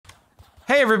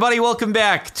Hey, everybody, welcome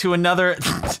back to another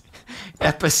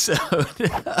episode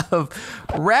of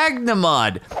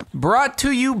Ragnamod, brought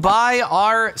to you by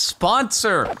our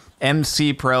sponsor,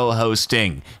 MC Pro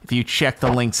Hosting. If you check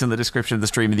the links in the description of the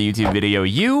stream of the YouTube video,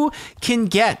 you can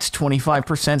get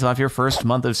 25% off your first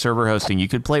month of server hosting. You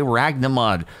could play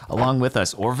Ragnamod along with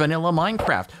us, or vanilla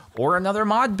Minecraft, or another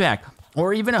mod pack,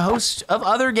 or even a host of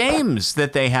other games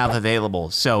that they have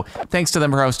available. So thanks to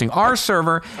them for hosting our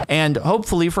server, and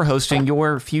hopefully for hosting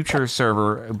your future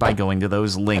server by going to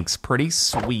those links. Pretty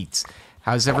sweet.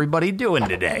 How's everybody doing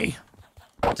today?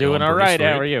 Doing all right.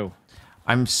 How are you?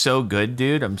 I'm so good,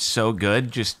 dude. I'm so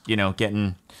good. Just, you know,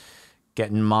 getting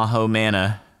Maho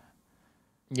mana.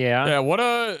 Yeah. Yeah, what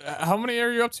how many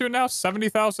are you up to now?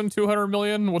 70,200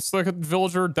 million? What's the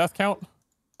villager death count?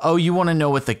 Oh, you want to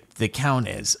know what the count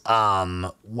is?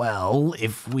 Well,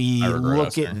 if we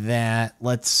look at that,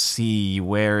 let's see,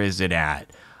 where is it at?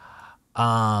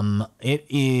 It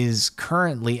is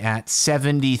currently at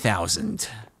 70,000.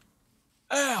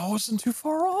 I wasn't too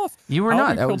far off. You were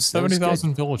not. That was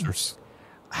 70,000 villagers.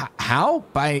 How?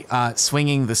 By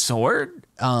swinging the sword?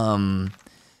 Yeah.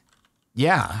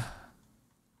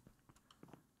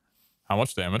 How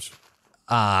much damage?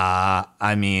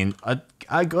 I mean,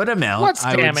 a good amount. What's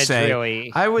I damage, would say,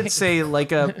 really? I would say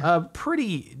like a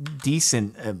pretty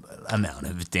decent amount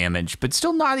of damage, but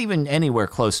still not even anywhere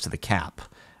close to the cap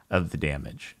of the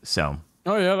damage. So.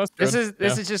 Oh yeah, that's good.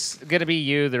 This is just gonna be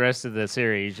you the rest of the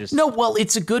series. Just no, well,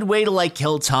 it's a good way to like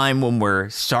kill time when we're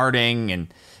starting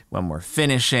and when we're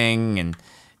finishing, and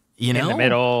you know, in the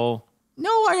middle. No,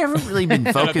 I haven't really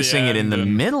been focusing it in the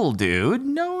end. middle, dude.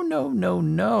 No.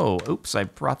 Oops, I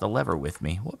brought the lever with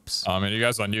me. Whoops. I mean, you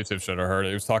guys on YouTube should have heard it.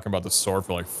 He was talking about the sword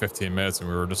for like 15 minutes, and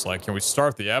we were just like, "Can we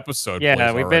start the episode?" Yeah,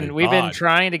 please we've been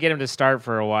trying to get him to start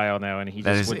for a while now, and he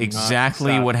That just is would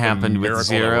exactly not what stop. happened with miracle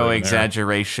zero that we're in there.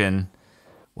 exaggeration.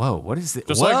 Whoa, what is it?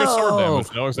 Just like the sword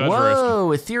damage, no exaggeration.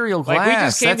 Whoa, ethereal glass. Like we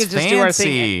just came That's to just fancy. do our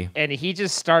thing, and he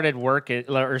just started working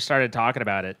or started talking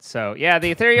about it. So yeah,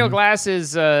 the ethereal glass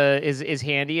is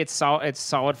handy. It's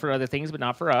solid for other things, but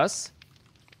not for us.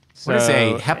 So, What is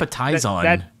a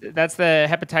hepatizon? That's the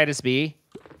hepatitis B.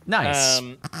 Nice.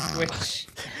 Which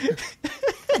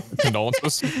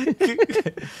Condolences.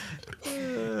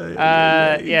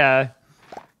 yeah.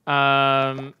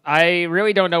 I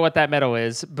really don't know what that metal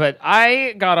is, but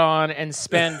I got on and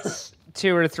spent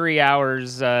 2 or 3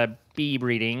 hours bee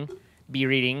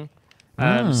reading.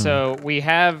 So we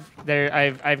have there.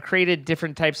 I've created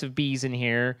different types of bees in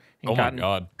here. And Oh my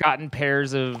God. Gotten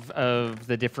pairs of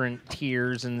the different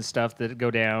tiers and stuff that go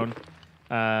down.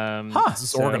 Is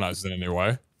this organized in any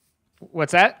way?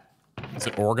 What's that? Is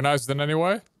it organized in any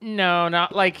way? No,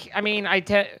 not like. I mean,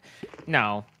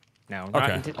 no,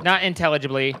 Okay. not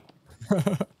intelligibly.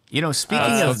 You know,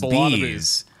 speaking of that's a lot of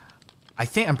bees,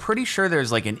 I'm pretty sure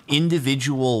there's like an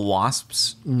individual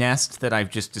wasp's nest that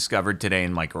I've just discovered today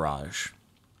in my garage.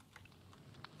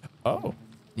 Oh.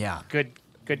 Yeah. Good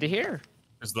to hear.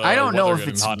 Is the I don't know weather if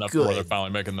getting it's hot enough where good. they're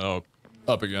finally making the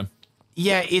up again.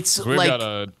 Yeah, it's We've like got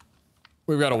a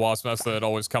wasp nest that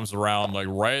always comes around like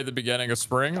right at the beginning of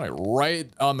spring, like right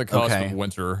on the cusp of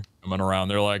winter coming around.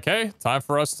 They're like, "Hey, time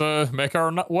for us to make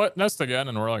our nest again,"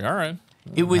 and we're like, "All right."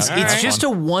 it's just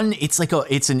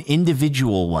it's an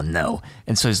individual one though.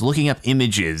 And so I was looking up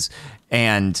images,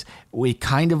 and it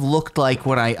kind of looked like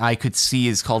what I could see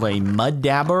is called a mud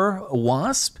dabber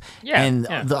wasp. Yeah. And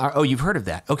yeah. you've heard of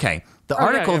that. Okay. The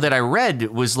article that I read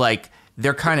was like,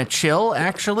 they're kind of chill,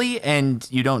 actually, and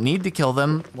you don't need to kill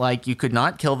them. Like, you could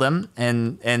not kill them.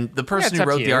 And the person who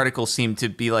wrote the article seemed to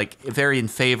be, like, very in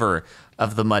favor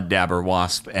of the mud dabber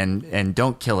wasp, and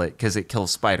don't kill it because it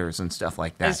kills spiders and stuff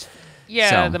like that.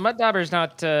 The mud dabber's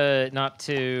not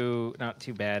too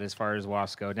bad as far as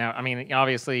wasps go. Now, I mean,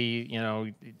 obviously, you know,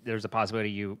 there's a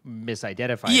possibility you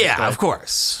misidentified. Yeah, of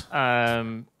course.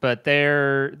 But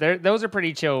those are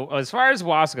pretty chill as far as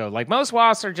wasps go. Like most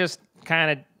wasps are just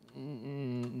kind of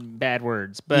bad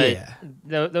words, but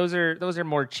those are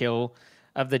more chill,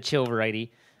 of the chill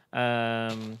variety.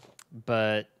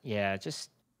 But yeah, just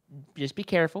be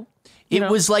careful. It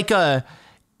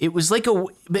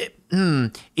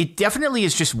definitely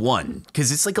is just one,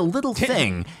 because it's like a little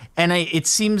thing, and it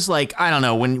seems like, I don't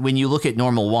know, when you look at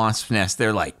normal wasp nests,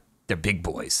 they're big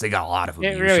boys. They got a lot of them.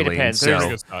 It really depends.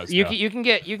 So, you can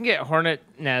get hornet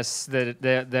nests that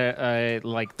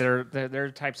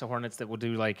they're types of hornets that will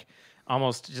do like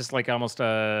almost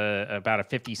about a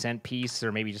 50-cent piece,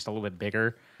 or maybe just a little bit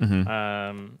bigger.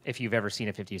 Mm-hmm. If you've ever seen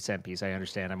a 50-cent piece, I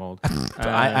understand I'm old.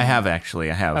 I have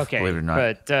actually. I have. Okay, believe it or not.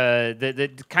 but they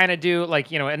kind of do like,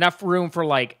 you know, enough room for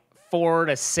like 4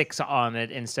 to 6 on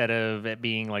it instead of it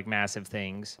being like massive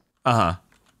things. Uh-huh.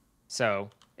 So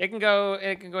it can go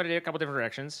in a couple different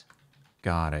directions.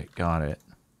 Got it.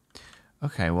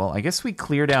 Okay, well, I guess we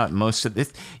cleared out most of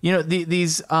this. You know,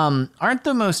 these aren't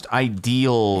the most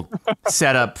ideal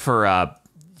setup for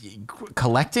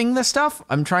collecting the stuff.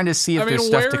 I'm trying to see if there's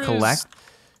stuff to collect.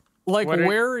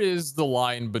 Where is the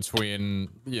line between,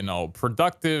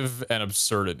 productive and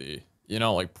absurdity?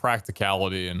 Like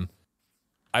practicality, and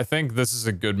I think this is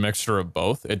a good mixture of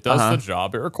both. It does the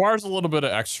job. It requires a little bit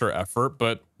of extra effort,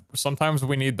 but sometimes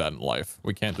we need that in life.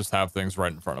 We can't just have things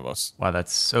right in front of us. Wow,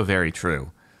 that's so very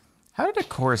true. How did a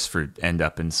chorus fruit end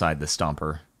up inside the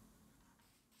stomper?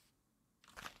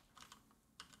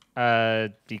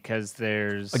 Because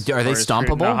there's are they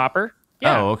stompable? In a hopper?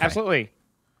 Yeah, okay.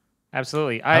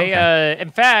 Absolutely. Okay.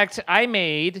 In fact, I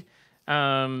made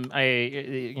and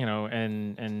I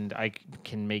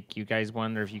can make you guys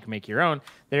one, or if you can make your own.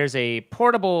 There's a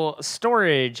portable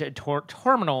storage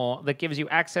terminal that gives you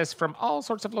access from all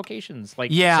sorts of locations.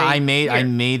 Like I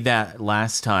made that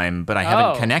last time, but I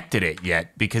haven't connected it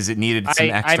yet because it needed some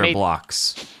extra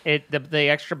blocks. The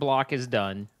extra block is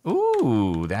done.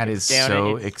 Ooh, that is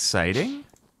so exciting.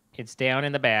 It's down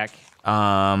in the back.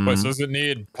 Wait, so does it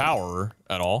need power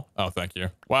at all? Oh, thank you.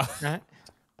 Wow.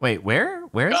 Wait, where?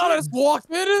 Where is God, I just walked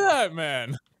into that,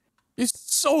 man. He's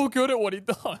so good at what he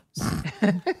does.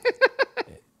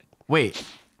 Wait,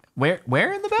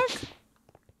 where in the back?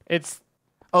 It's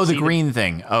the green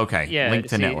thing. Okay, yeah. Link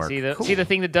to network. See the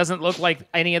thing that doesn't look like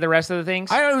any of the rest of the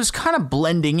things? I was kind of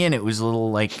blending in. It was a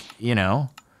little like,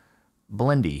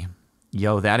 blendy.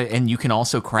 And you can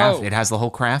also craft. It has the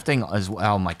whole crafting as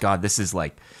well. Oh my God, this is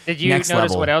like Did you next notice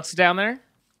level. what else is down there?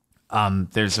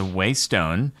 There's a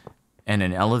waystone and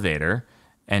an elevator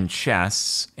and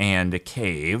chests and a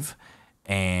cave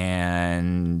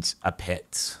and a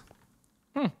pit.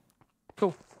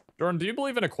 Cool. Jordan, do you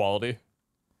believe in equality?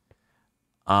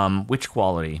 Which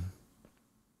quality?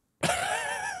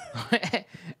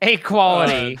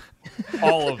 Equality.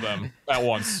 All of them at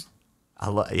once.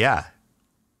 Yeah.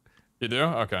 You do?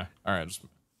 Okay. All right. Just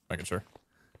making sure.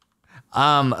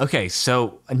 Okay.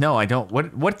 So no, I don't.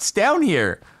 What's down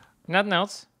here? Nothing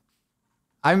else.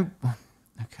 I'm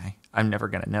never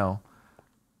gonna know.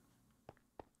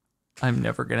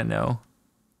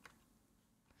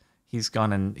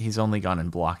 He's only gone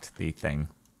and blocked the thing.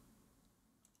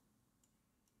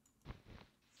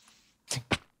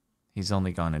 He's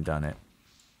only gone and done it.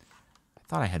 I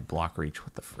thought I had block reach.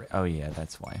 What the frick? Oh yeah,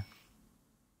 that's why.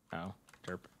 Oh,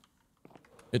 derp.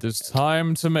 It is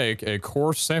time to make a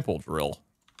core sample drill.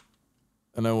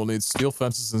 And I will need steel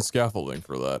fences and scaffolding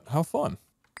for that. How fun.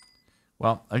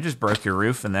 Well, I just broke your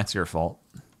roof, and that's your fault.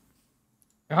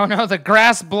 Oh no, the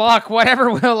grass block.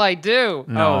 Whatever will I do?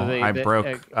 No, I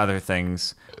broke other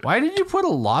things. Why did you put a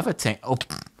lava tank? Oh,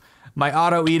 my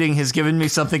auto eating has given me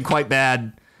something quite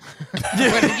bad.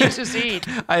 What did you just eat?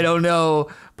 I don't know,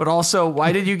 but also,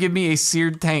 why did you give me a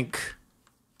seared tank?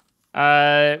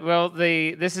 Well,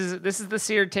 this is the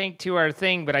seared tank to our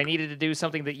thing, but I needed to do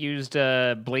something that used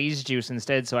blaze juice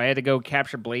instead, so I had to go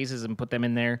capture blazes and put them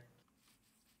in there.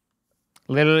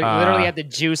 Literally had to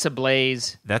juice a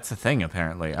blaze. That's a thing,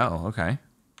 apparently. Oh, okay.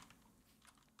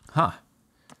 Huh.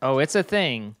 Oh, it's a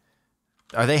thing.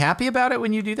 Are they happy about it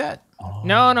when you do that? Oh.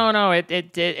 No.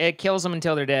 It kills them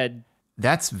until they're dead.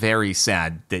 That's very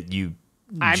sad that you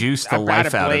juice the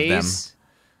life out of them.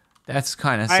 That's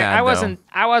kind of sad.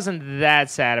 I wasn't that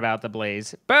sad about the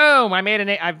blaze. Boom! I made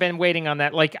I've been waiting on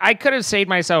that. Like I could have saved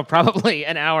myself probably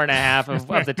an hour and a half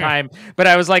of the time, but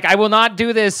I was like, I will not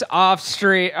do this off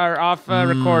stream or off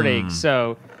recording.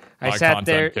 So I sat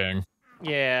there. King.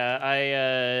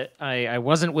 Yeah, I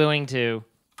wasn't willing to.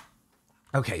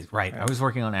 Okay, right. I was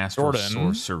working on Astral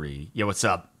Sorcery. Yeah, what's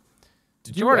up?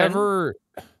 Did you ever?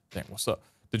 Dang, what's up?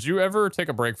 Did you ever take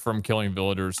a break from killing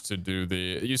villagers to do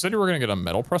the... You said you were going to get a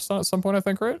metal press done at some point, I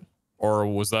think, right? Or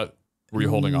was that... Were you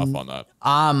holding off on that?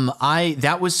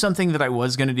 That was something that I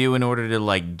was going to do in order to,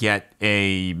 like, get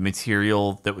a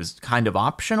material that was kind of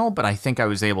optional, but I think I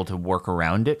was able to work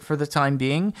around it for the time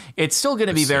being. It's still going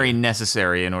to be very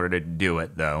necessary in order to do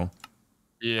it, though.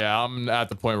 Yeah, I'm at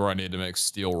the point where I need to make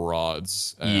steel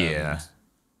rods. Yeah.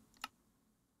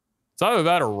 It's either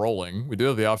that or rolling. We do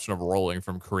have the option of rolling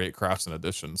from create crafts and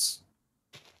additions.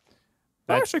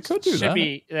 I actually could do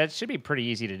that. That should be pretty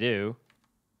easy to do.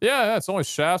 Yeah, it's only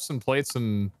shafts and plates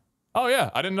and... Oh, yeah,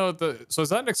 I didn't know that... So is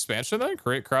that an expansion then?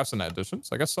 Create crafts and additions?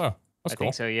 I guess so. That's cool. I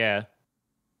think so, yeah.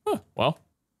 Huh, well,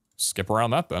 skip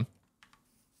around that then.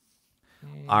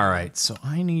 All right, so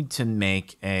I need to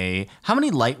make a... How many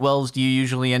light wells do you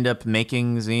usually end up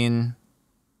making, Zine?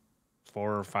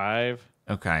 4 or 5.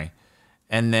 Okay.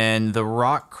 And then the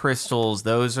rock crystals,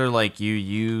 those are like you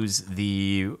use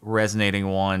the resonating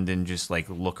wand and just like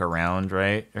look around,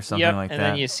 right? Or something like that. And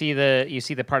then you see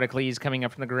the particles coming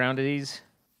up from the ground of these.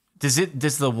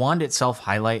 Does the wand itself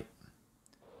highlight?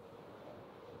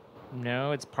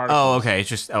 No, it's particles. Oh, okay. It's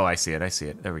just I see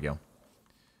it. There we go.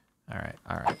 All right.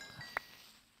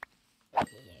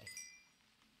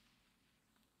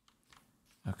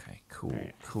 Okay, cool.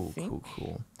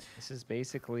 This is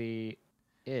basically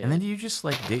it. And then you just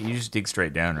like you just dig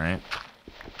straight down, right?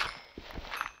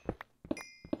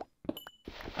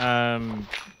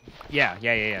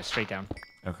 Yeah, straight down.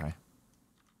 Okay.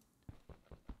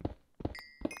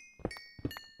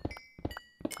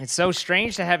 It's so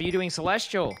strange to have you doing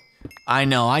Celestial. I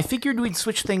know. I figured we'd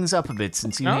switch things up a bit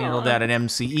since you handled that at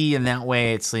MCE, and that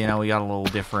way it's we got a little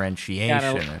differentiation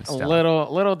and stuff. A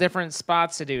little different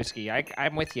spots, Sadusky.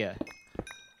 I'm with you.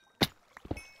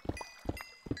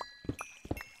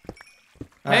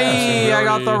 Hey, I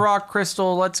got the rock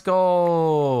crystal. Let's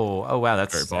go. Oh, wow.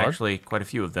 That's actually quite a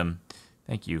few of them.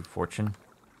 Thank you, Fortune.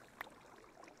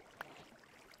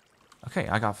 Okay,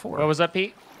 I got 4. What was up,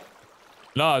 Pete?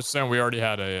 No, I was saying we already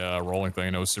had a rolling thing,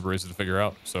 and it was super easy to figure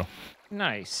out, so.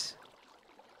 Nice.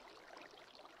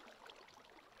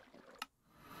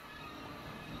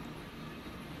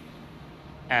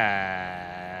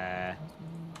 How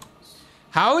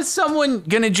is someone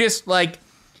gonna just bring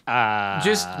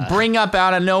up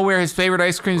out of nowhere his favorite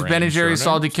ice cream is Ben & Jerry's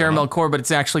salted caramel core, but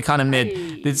it's actually kind of mid.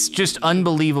 It's just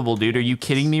unbelievable, dude. Are you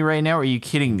kidding me right now? Are you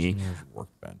kidding me?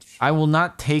 I will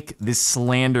not take this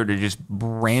slander to just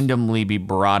randomly be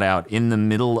brought out in the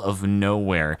middle of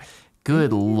nowhere.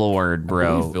 Good lord,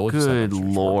 bro. Good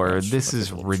lord. This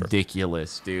is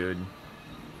ridiculous, dude.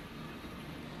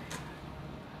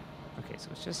 Okay, so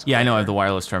it's just... Yeah, I know I have the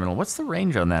wireless terminal. What's the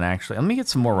range on that, actually? Let me get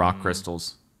some more rock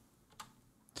crystals.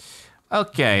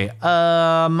 Okay,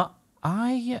 let's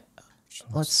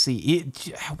see.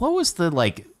 What was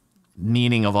the,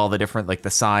 meaning of all the different, the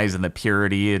size and the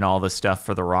purity and all the stuff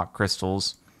for the rock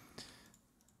crystals?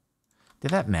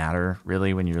 Did that matter,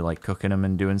 really, when you're, cooking them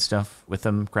and doing stuff with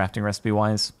them, crafting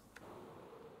recipe-wise?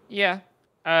 Yeah.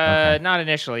 Not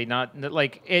initially. Not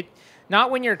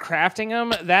when you're crafting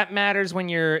them. That matters when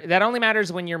that only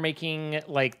matters when you're making,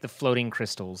 the floating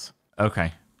crystals.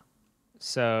 Okay.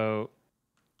 So...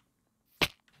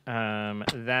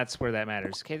 that's where that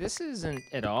matters. Okay, this isn't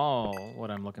at all what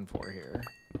I'm looking for here.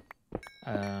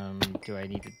 Do I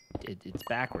need to... It's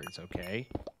backwards, okay.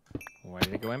 Why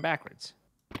did it go in backwards?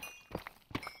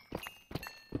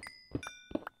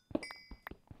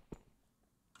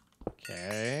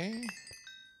 Okay.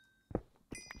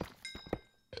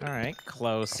 All right,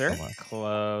 closer.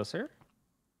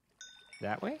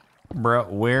 That way? Bro,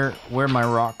 where my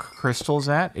rock crystals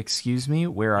at? Excuse me,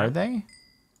 where are they?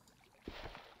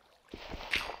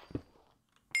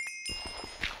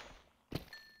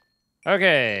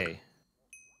 Okay.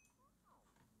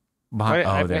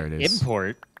 There it is.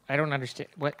 Import. I don't understand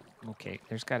what. Okay,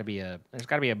 there's got to be a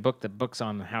book that books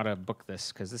on how to book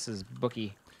this because this is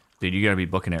booky. Dude, you gotta be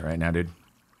booking it right now, dude.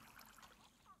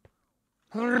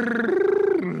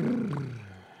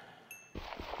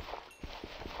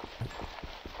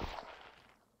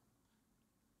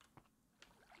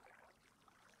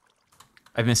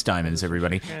 I miss diamonds,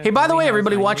 everybody. Hey, by the way,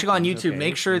 everybody watching on YouTube,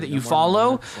 make sure that you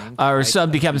follow or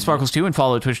sub to Captain Sparkles 2 and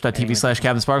follow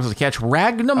twitch.tv/Captain Sparkles to catch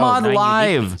Ragnamod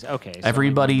Live.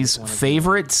 Everybody's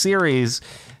favorite series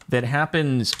that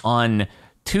happens on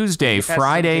Tuesday,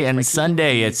 Friday, and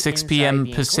Sunday at 6 p.m.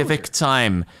 Pacific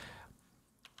time.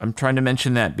 I'm trying to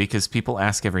mention that because people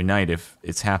ask every night if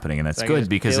it's happening, and that's good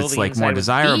because it's more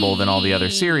desirable than all the other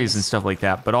series and stuff like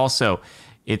that. But also,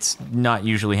 it's not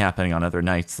usually happening on other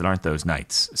nights that aren't those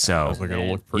nights. So it'll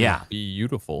look pretty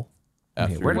beautiful.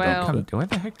 Okay, where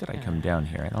the heck did I come down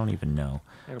here? I don't even know.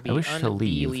 I wish to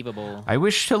leave. I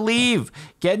wish to leave.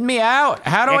 Get me out.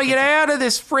 How do I get out of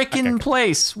this freaking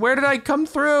place? Where did I come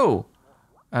through?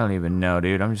 I don't even know,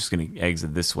 dude. I'm just gonna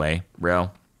exit this way,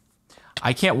 bro.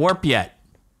 I can't warp yet.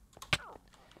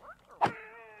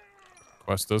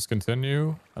 Quest does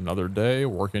continue. Another day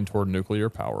working toward nuclear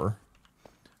power.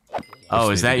 Oh,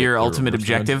 is that your ultimate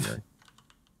objective?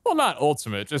 Well, not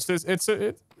ultimate. Just it's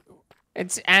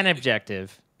an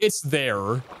objective. It's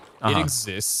there. It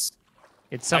exists.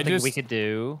 It's something we could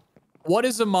do. What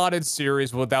is a modded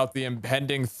series without the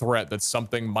impending threat that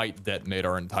something might detonate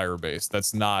our entire base?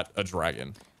 That's not a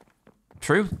dragon.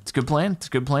 True. It's a good plan. It's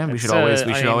a good plan. We should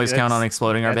always count on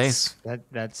exploding our base.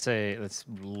 That's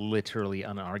literally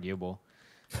unarguable.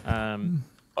 How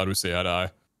do we say eye to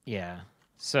eye? Yeah.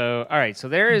 So, all right. So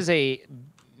there is a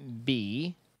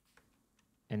B,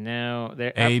 And now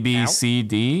there A, B, C,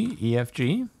 D, E, F,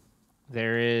 G.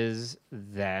 There is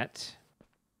that.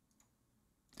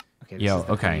 Okay, this Yo, is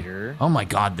the okay. reader. Oh my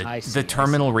god, the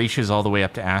terminal reaches all the way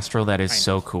up to Astral. That is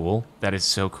so cool. That is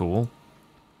so cool.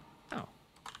 Oh.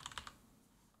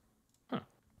 Huh.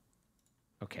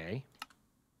 Okay.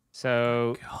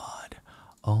 So. God.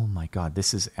 Oh my god,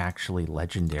 this is actually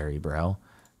legendary, bro.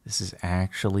 This is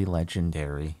actually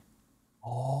legendary.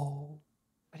 Oh.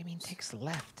 What do you mean takes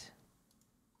left?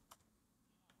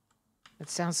 That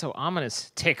sounds so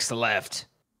ominous. Takes left.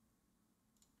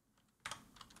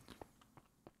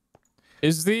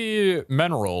 Is the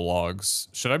mineral logs,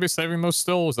 should I be saving those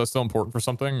still? Is that still important for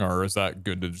something, or is that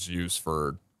good to just use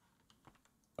for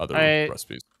other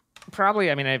recipes?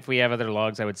 Probably, I mean, if we have other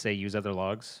logs, I would say use other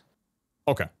logs.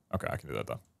 Okay, I can do that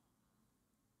then.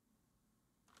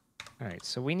 All right,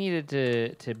 so we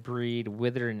needed to breed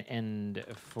Wither and End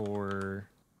for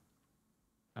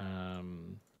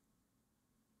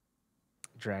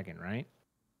dragon, right?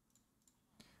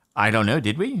 I don't know,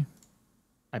 did we?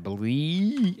 I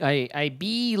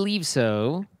believe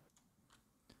so.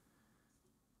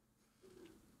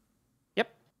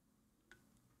 Yep.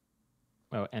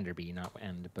 Oh, Enderby, not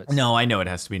End, but no, I know it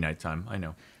has to be nighttime. I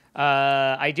know.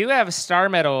 I do have star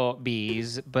metal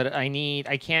bees, but I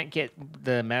can't get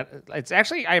the it's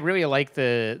actually, I really like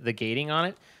the gating on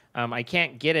it. I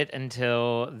can't get it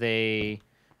until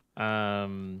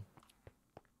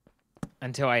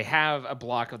until I have a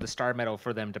block of the star metal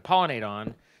for them to pollinate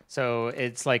on. So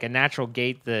it's like a natural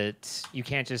gate that you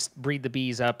can't just breed the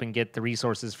bees up and get the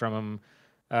resources from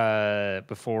them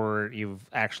before you've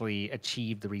actually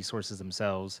achieved the resources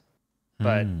themselves.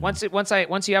 But once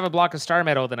you have a block of star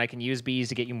metal, then I can use bees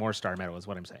to get you more star metal. Is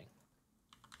what I'm saying.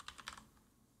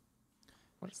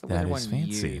 What does the Wither one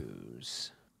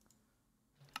use?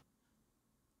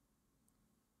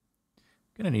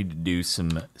 Gonna need to do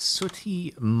some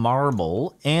sooty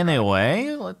marble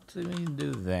anyway. Let me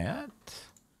do that.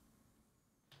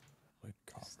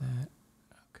 Okay.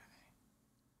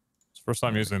 It's the first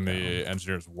time using the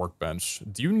engineer's workbench.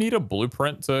 Do you need a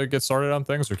blueprint to get started on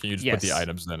things, or can you just put the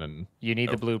items in and... You need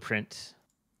the blueprint.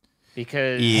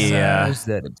 Because... Yeah. How is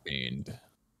that obtained?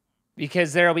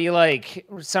 Because there'll be like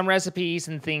some recipes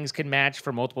and things can match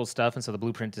for multiple stuff, and so the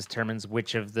blueprint determines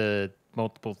which of the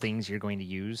multiple things you're going to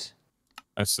use.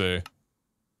 I see.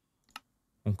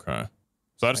 Okay.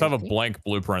 So I just have a blank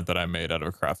blueprint that I made out of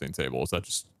a crafting table. Is that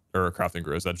just... or a crafting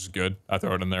grid? Is that just good? I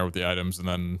throw it in there with the items and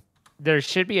then... It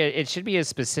should be a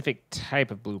specific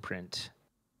type of blueprint.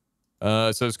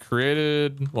 It says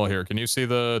created... Well, here, can you see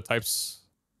the types?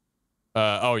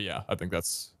 Oh, yeah. I think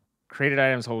that's... Created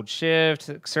items hold shift,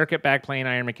 circuit, backplane,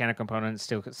 iron, mechanical components.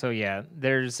 So yeah,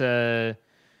 there's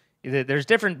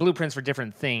different blueprints for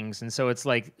different things, and so it's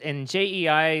like in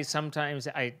JEI sometimes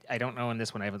I don't know in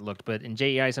this one I haven't looked, but in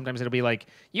JEI sometimes it'll be like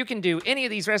you can do any of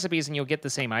these recipes and you'll get the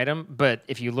same item, but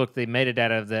if you look, the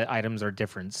metadata of the items are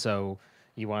different, so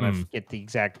you want to get the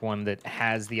exact one that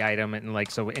has the item, and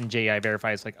like so in JEI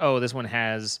verify it's like, oh, this one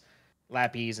has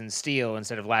lapis and steel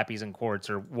instead of lapis and quartz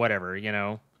or whatever, you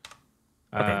know.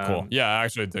 Okay, cool. Yeah, I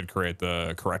actually did create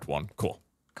the correct one. Cool.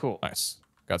 Nice.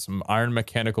 Got some iron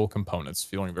mechanical components.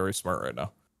 Feeling very smart right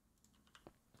now.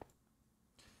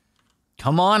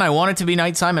 Come on, I want it to be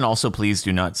nighttime, and also please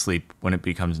do not sleep when it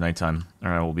becomes nighttime, or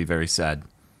I will be very sad.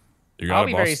 I'll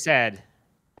be very sad.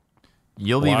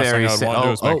 You'll be very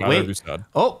sad. Oh, wait.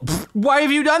 Oh, why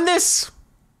have you done this?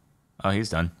 Oh, he's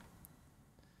done.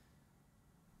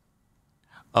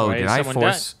 Oh, did I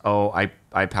force? Oh,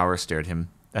 I power stared him.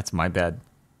 That's my bad.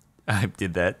 I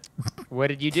did that. What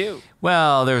did you do?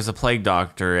 Well, there was a plague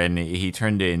doctor, and he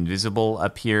turned invisible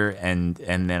up here, and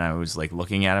then I was like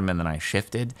looking at him, and then I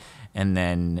shifted, and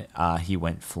then he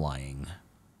went flying.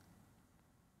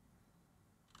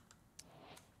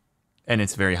 And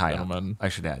it's very high up, I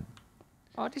should add.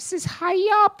 Oh, this is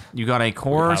high up. You got a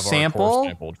core sample?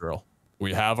 Drill.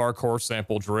 We have our core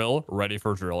sample drill ready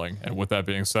for drilling. And with that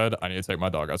being said, I need to take my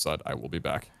dog outside. I will be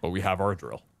back. But we have our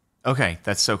drill. Okay,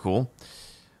 that's so cool.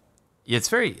 It's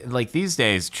very, like, these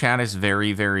days, chat is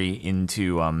very, very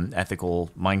into ethical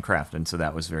Minecraft, and so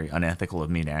that was very unethical of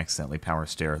me to accidentally power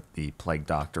stare the Plague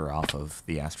Doctor off of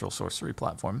the Astral Sorcery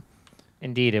platform.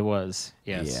 Indeed, it was.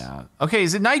 Yes. Yeah. Okay,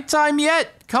 is it nighttime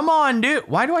yet? Come on, dude.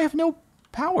 Why do I have no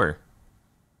power?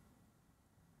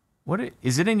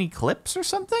 Is it an eclipse or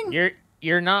something?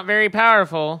 You're not very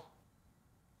powerful.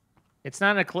 It's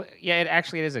not an eclipse. Yeah,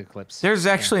 it is an eclipse. There's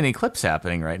actually an eclipse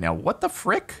happening right now. What the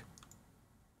frick?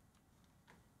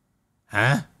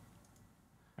 Huh?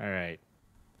 All right.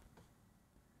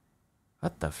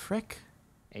 What the frick?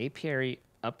 Apiary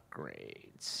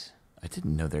upgrades. I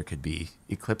didn't know there could be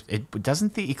eclipse.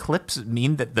 Doesn't the eclipse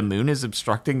mean that the moon is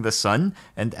obstructing the sun?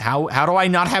 And how do I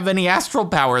not have any astral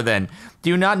power then?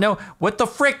 Do you not know? What the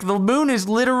frick? The moon is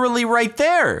literally right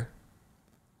there.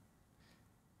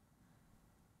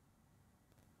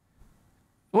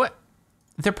 What?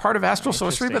 They're part of astral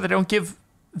sorcery, but they don't give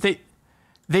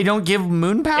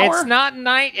moon power? It's not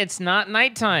night. It's not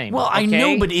nighttime. Well, okay? I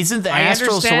know, but isn't the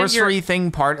astral sorcery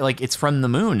thing part, like, it's from the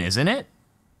moon, isn't it?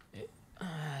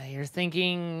 You're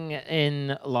thinking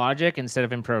in logic instead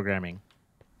of in programming.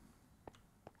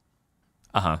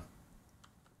 Uh-huh.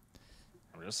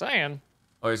 I'm just saying.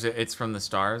 Or is it's from the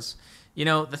stars? You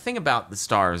know, the thing about the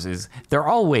stars is they're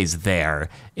always there.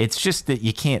 It's just that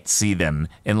you can't see them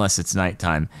unless it's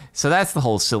nighttime. So that's the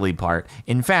whole silly part.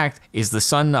 In fact, is the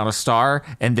sun not a star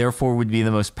and therefore would be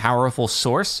the most powerful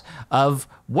source of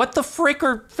what the frick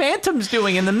are phantoms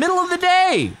doing in the middle of the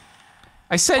day?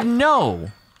 I said no.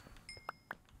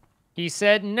 He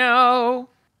said no.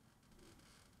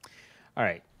 All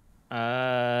right.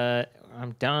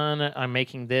 I'm done. I'm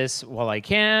making this while I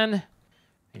can.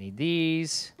 I need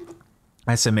these.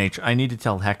 SMH, I need to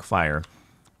tell Heckfire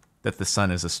that the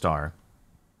sun is a star.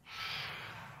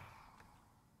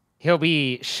 He'll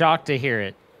be shocked to hear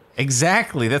it.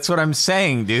 Exactly. That's what I'm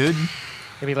saying, dude.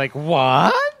 He'll be like,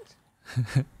 what?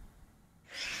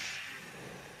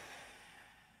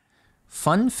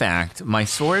 Fun fact, my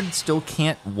sword still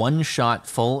can't one-shot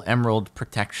full Emerald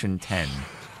Protection 10.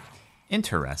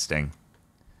 Interesting.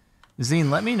 Zine,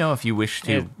 let me know if you wish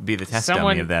to be the test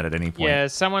dummy of that at any point. Yeah,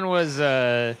 someone was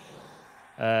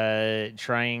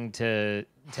trying to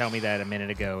tell me that a minute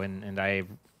ago, and I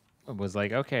was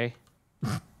like, okay.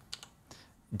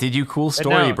 Did you cool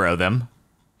story, bro, them?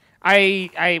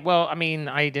 Well, I mean,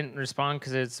 I didn't respond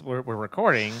because we're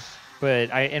recording,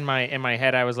 but in my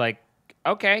head I was like,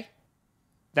 okay.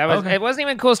 That was It wasn't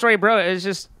even a cool story, bro. It was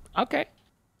just okay.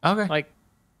 Okay. Like,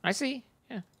 I see.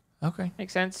 Yeah. Okay.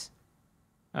 Makes sense.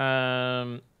 You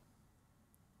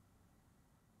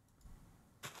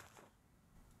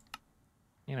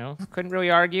know, couldn't really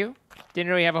argue. Didn't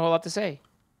really have a whole lot to say.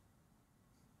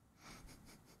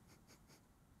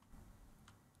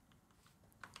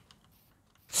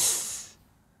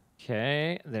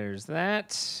 Okay, there's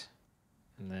that.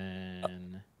 And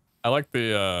then I like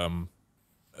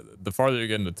the farther you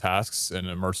get into tasks in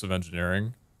immersive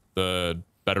engineering, the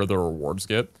better the rewards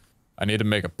get. I need to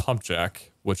make a pump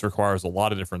jack, which requires a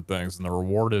lot of different things, and the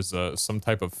reward is some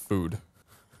type of food.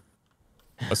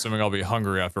 Assuming I'll be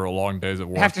hungry after a long day of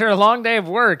work. After a long day of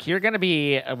work, you're gonna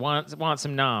be want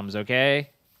some noms,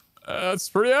 okay? That's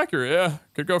pretty accurate, yeah.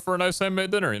 Could go for a nice handmade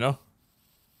dinner, you know?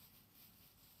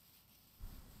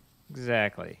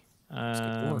 Exactly.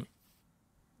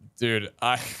 Dude,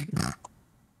 I...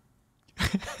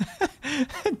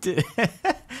 did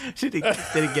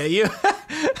it get you?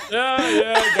 Yeah,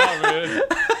 it got me.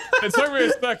 It took me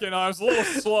a second. I was a little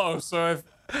slow, so if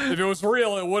it was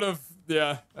real, it would have...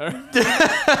 Yeah.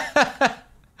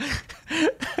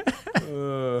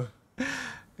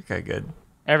 Okay, good.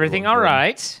 Everything all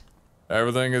right?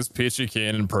 Everything is peachy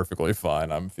keen and perfectly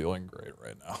fine. I'm feeling great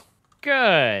right now.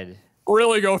 Good.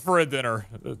 Really go for a dinner.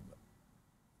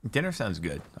 Dinner sounds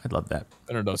good. I'd love that.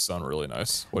 Dinner does sound really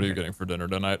nice. What are you getting for dinner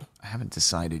tonight? I haven't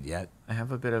decided yet. I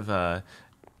have a bit of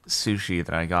sushi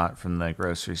that I got from the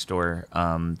grocery store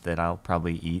that I'll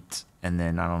probably eat, and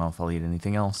then I don't know if I'll eat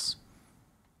anything else.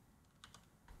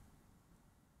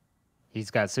 He's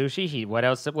got sushi. What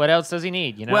else does he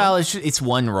need? You know. Well, it's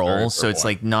one roll, so it's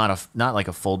like not like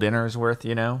a full dinner's worth,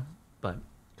 you know, but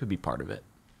could be part of it.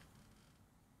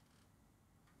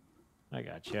 I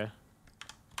gotcha.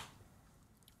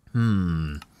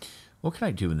 What can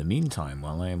I do in the meantime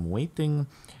while I am waiting?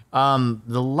 The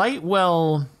light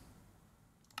well,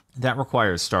 that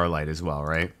requires starlight as well,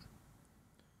 right?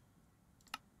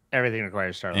 Everything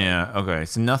requires starlight. Yeah. Okay.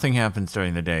 So nothing happens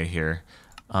during the day here.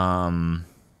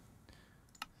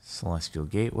 Celestial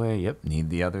Gateway. Yep. Need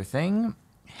the other thing.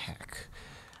 Heck.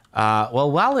 Well,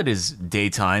 while it is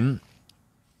daytime,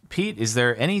 Pete, is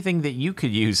there anything that you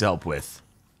could use help with?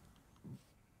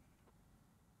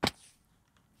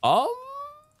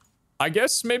 I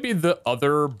guess maybe the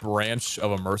other branch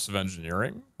of immersive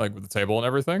engineering, like with the table and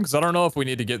everything, because I don't know if we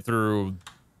need to get through.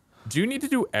 Do you need to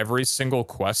do every single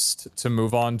quest to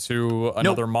move on to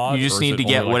another mod? You just need to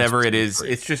get whatever it is.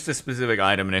 It's just a specific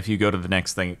item, and if you go to the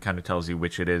next thing, it kind of tells you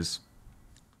which it is.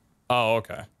 Oh,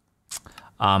 okay.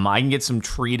 I can get some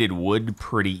treated wood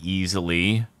pretty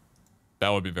easily. That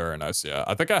would be very nice, yeah.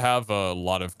 I think I have a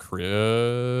lot of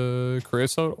creosote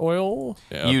oil.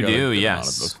 Yeah, you do,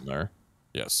 yes. In there.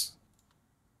 Yes.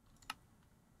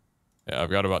 Yeah,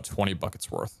 I've got about 20 buckets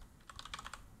worth.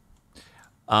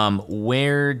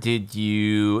 Where did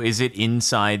you? Is it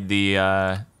inside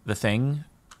the thing?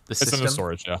 The system? It's in the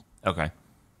storage, yeah. Okay.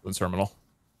 The terminal.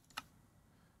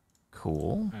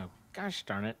 Cool. Oh, gosh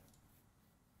darn it.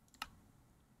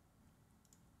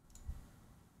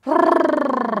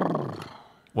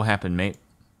 What happened, mate?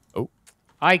 Oh.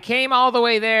 I came all the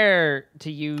way there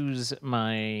to use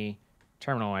my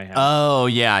terminal I have. Oh,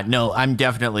 yeah. No, I'm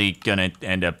definitely going to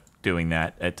end up doing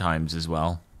that at times as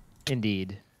well.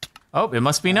 Indeed. Oh, it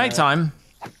must be nighttime.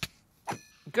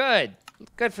 Good.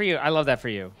 Good for you. I love that for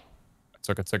you. I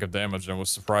took a tick of damage and was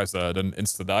surprised that I didn't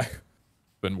insta-die.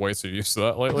 Been way too used to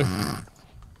that lately.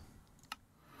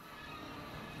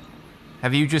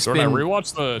 Have you just Jordan, been... I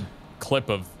rewatched the clip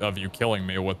of you killing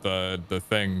me with the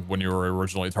thing when you were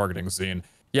originally targeting Zine.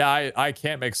 Yeah, I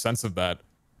can't make sense of that.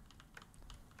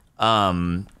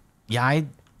 Yeah,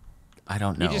 I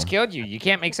don't know. He just killed you. You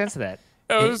can't make sense of that.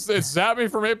 It zapped me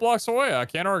from 8 blocks away. I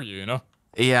can't argue, you know?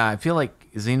 Yeah, I feel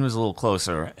like Zine was a little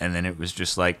closer, and then it was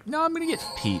just like, no, I'm going to get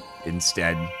Pete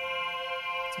instead.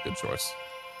 It's a good choice.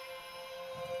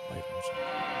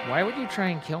 Why would you try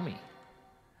and kill me?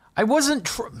 I wasn't...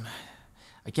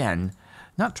 Again,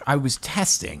 I was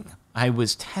testing. I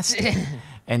was testing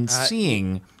and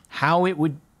seeing how it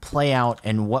would play out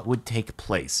and what would take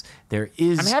place. There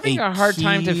is I'm having a hard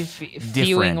time to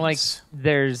feeling like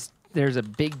difference. there's a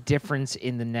big difference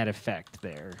in the net effect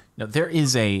there. No, there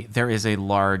is a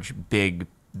large, big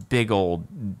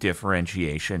old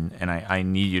differentiation, and I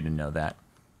need you to know that.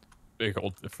 Big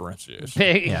old differentiation.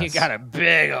 You got a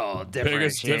big old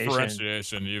differentiation. Biggest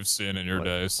differentiation you've seen in your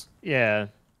days. Yeah.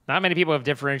 Not many people have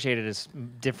differentiated as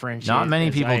differentiated. Not many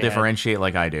as people I had. differentiate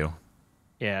like I do.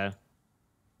 Yeah.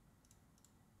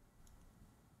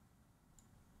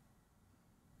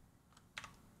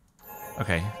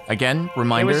 Okay. Again,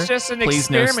 reminder. It was just an please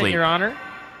no experiment, sleep. Your Honor.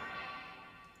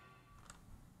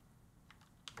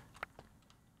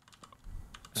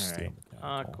 All right.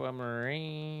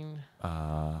 Aquamarine.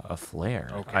 A flare.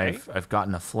 Okay. I've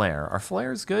gotten a flare. Are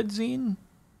flares good, Zine?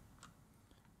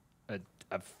 A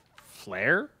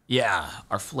flare? Yeah.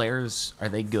 Are flares, are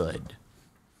they good?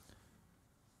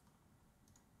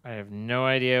 I have no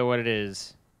idea what it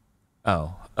is.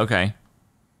 Oh, okay.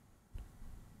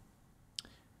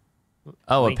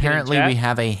 Oh, Link it in apparently chat? we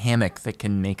have a hammock that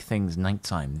can make things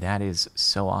nighttime. That is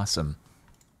so awesome.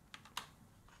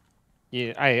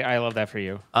 Yeah, I love that for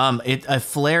you. A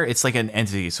flare, it's like an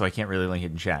entity, so I can't really link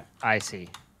it in chat. I see.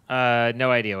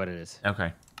 No idea what it is.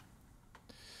 Okay.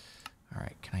 All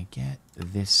right, can I get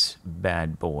this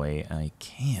bad boy? I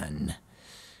can.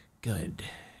 Good.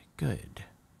 Good.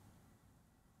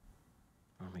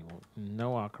 I mean,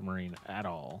 no aquamarine at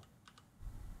all.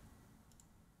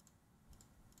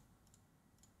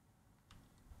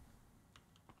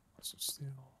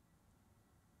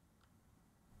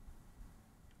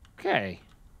 Okay.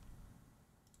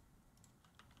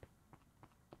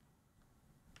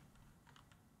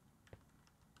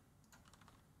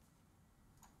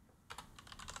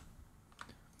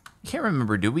 I can't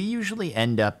remember. Do we usually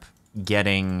end up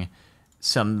getting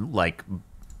some like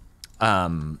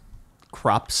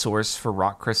crop source for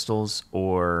rock crystals,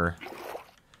 or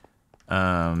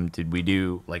did we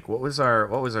do like what was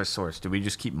our source? Did we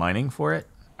just keep mining for it?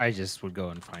 I just would go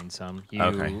and find some.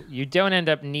 Okay. You don't end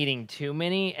up needing too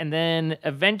many, and then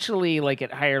eventually, like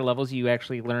at higher levels, you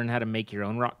actually learn how to make your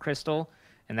own rock crystal,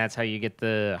 and that's how you get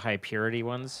the high purity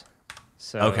ones.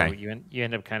 So okay. you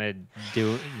end up kind of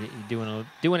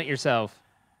doing it yourself.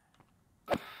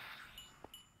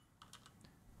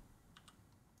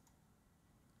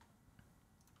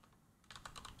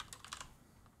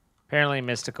 Apparently,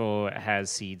 Mystical has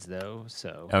seeds though,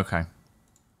 so Okay.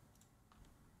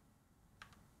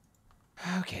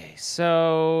 Okay,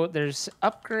 so there's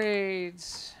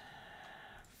upgrades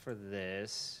for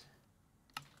this.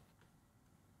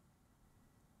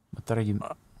 What are you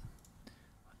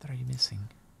missing?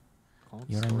 Cold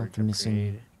You're storage not missing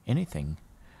upgrade. anything.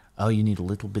 Oh, you need a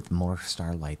little bit more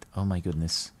starlight. Oh my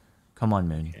goodness. Come on,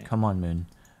 Moon. Okay. Come on, Moon.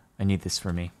 I need this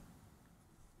for me.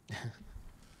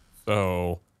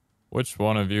 So, which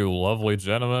one of you lovely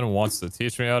gentlemen wants to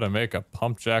teach me how to make a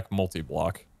pump jack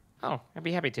multi-block? Oh, I'd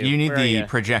be happy to. You need Where are the ya?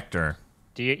 projector.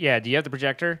 Do you? Yeah. Do you have the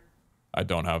projector? I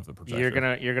don't have the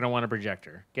projector. You're gonna want a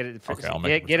projector. Get it. Okay, I'll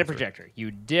make a get a projector. projector. You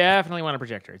definitely want a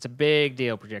projector. It's a big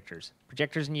deal. Projectors.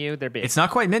 Projectors and you, they're big. It's not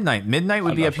quite midnight. Midnight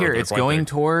would I'm be not up sure here. they're It's quite going big.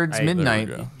 towards There we midnight.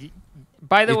 go.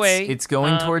 By the way, It's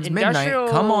going towards midnight. industrial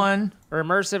Come on. Or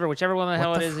immersive or whichever one the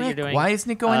hell What it the is that you're frick? doing. Why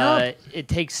isn't it going up? It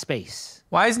takes space.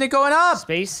 Why isn't it going up?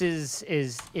 Space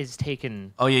is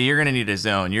taken. Oh yeah, you're gonna need a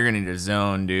zone. You're gonna need a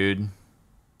zone, dude.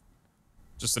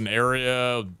 Just an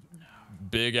area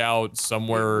big out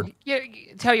somewhere. Yeah,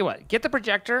 tell you what, get the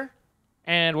projector,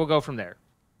 and we'll go from there.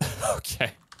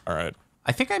 Okay. All right.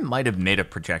 I think I might have made a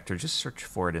projector. Just search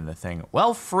for it in the thing.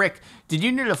 Well, frick. Did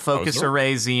you need a focus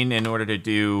array, Zine, in order to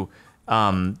do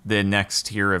the next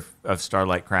tier of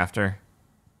Starlight Crafter?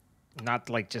 Not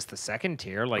like just the second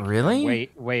tier. Like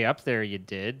really? Way up there you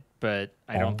did, but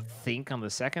I don't think on the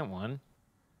second one.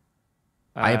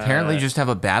 I apparently just have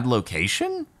a bad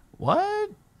location?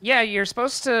 What? Yeah, you're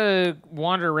supposed to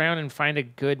wander around and find a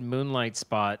good moonlight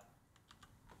spot.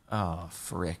 Oh,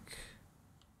 frick.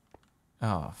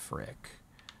 Oh, frick.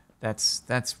 That's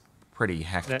pretty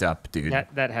hecked up, dude.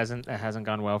 That hasn't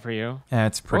gone well for you.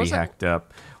 That's pretty hecked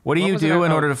up. What do you do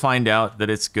in order to find out that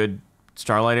it's good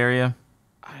Starlight area?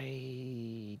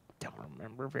 I don't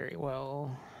remember very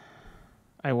well.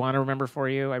 I want to remember for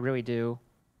you. I really do.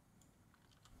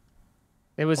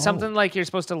 It was something like you're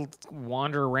supposed to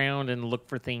wander around and look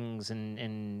for things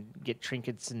and get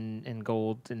trinkets and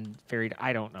gold and fairy.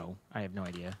 I don't know. I have no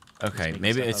idea. Okay,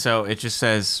 maybe it just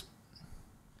says.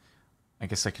 I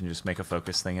guess I can just make a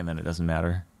focus thing and then it doesn't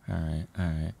matter. All right.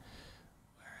 Where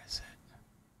is it?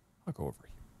 I'll go over here.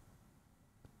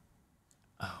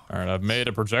 Oh, all right, I've made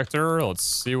a projector. Let's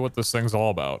see what this thing's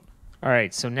all about. All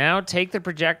right, so now take the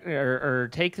projector or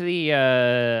take the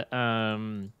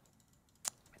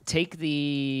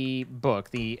book,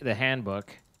 the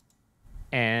handbook,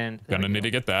 and gonna need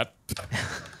to get that.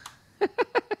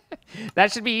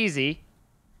 That should be easy.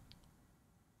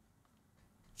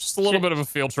 Just a little bit of a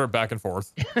field trip back and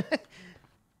forth.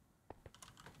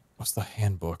 What's the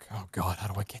handbook? Oh God,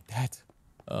 how do I get that?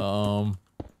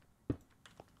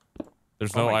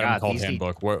 There's no item called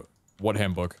handbook. What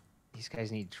handbook? These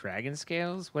guys need dragon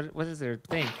scales. What is their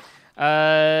thing?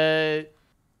 Hang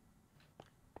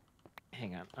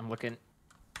on, I'm looking.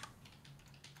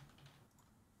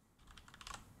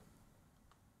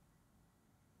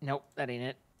 Nope, that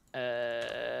ain't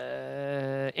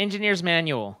it. Engineer's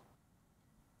manual.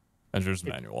 Engineer's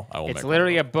manual. I will. It's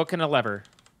literally a book and a lever.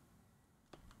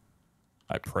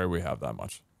 I pray we have that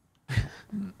much.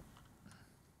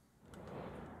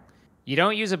 You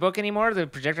don't use a book anymore? The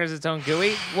projector has its own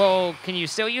GUI? Well, can you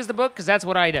still use the book? Because that's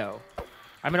what I know.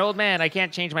 I'm an old man. I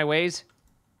can't change my ways.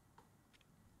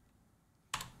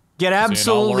 Get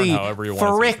absolutely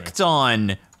fricked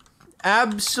on.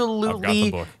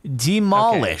 Absolutely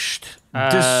demolished.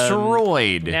 Okay.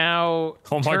 Destroyed. Now,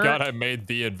 oh my God, I made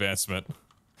the advancement.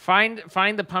 Find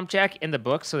the pump jack in the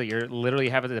book so that you're literally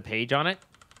having the page on it.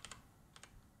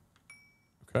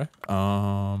 Okay.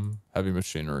 Heavy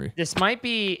machinery. This might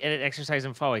be an exercise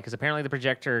in folly because apparently the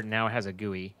projector now has a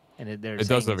GUI, and it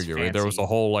does have a GUI. There was a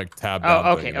whole like tab.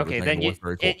 Oh, okay. Then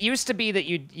it used to be that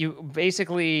you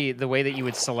basically the way that you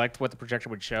would select what the projector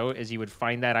would show is you would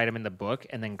find that item in the book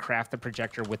and then craft the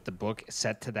projector with the book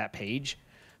set to that page.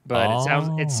 But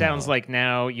it sounds like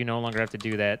now you no longer have to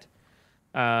do that.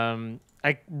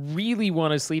 I really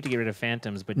want to sleep to get rid of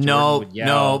phantoms, but no.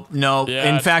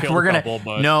 Yeah, in fact, we're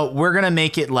gonna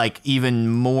make it like even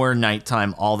more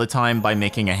nighttime all the time by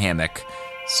making a hammock.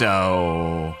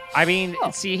 So I mean,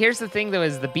 see, here's the thing though: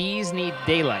 is the bees need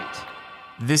daylight.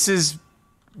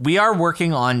 We are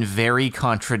working on very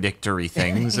contradictory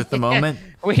things at the moment.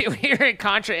 We're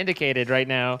contraindicated right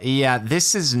now. Yeah,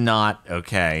 this is not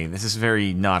okay. This is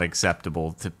very not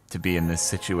acceptable to be in this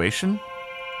situation.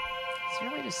 Is there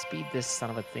a way to speed this son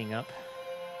of a thing up?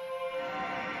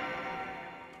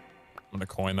 I'm gonna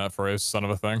coin that phrase, son of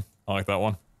a thing. I like that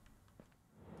one.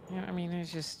 Yeah, I mean,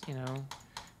 it's just, you know.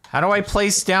 How do I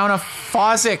place down a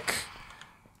Fozzik?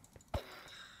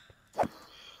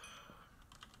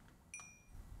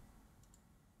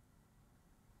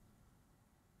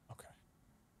 Okay.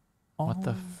 What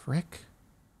the frick?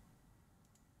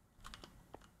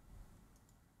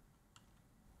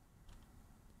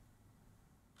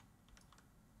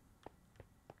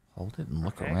 Hold it and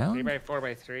look around.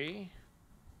 3x4x3.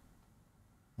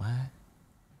 What?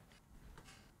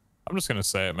 I'm just gonna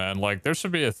say it, man. Like, there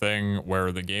should be a thing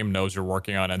where the game knows you're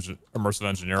working on immersive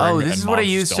engineering. Oh, this is what I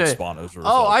used to.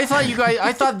 I thought you guys.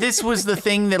 I thought this was the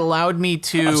thing that allowed me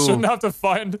to. I shouldn't have to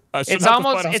find. It's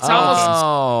almost.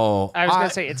 Oh. I was gonna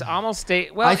say it's almost.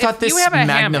 Well, I thought this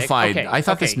magnified. Hammock, I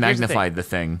thought this magnified the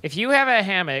thing. If you have a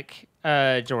hammock,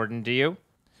 Jordan, do you?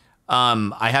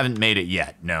 I haven't made it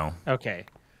yet. No. Okay.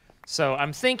 So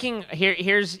I'm thinking.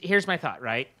 Here's my thought.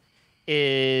 Right,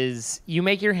 is you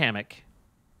make your hammock.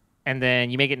 And then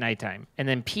you make it nighttime. And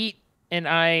then Pete and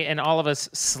I and all of us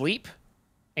sleep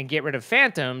and get rid of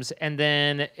phantoms. And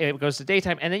then it goes to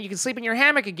daytime. And then you can sleep in your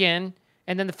hammock again.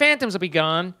 And then the phantoms will be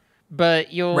gone.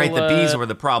 But you'll... Right, the bees were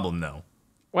the problem, though.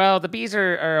 Well, the bees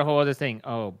are a whole other thing.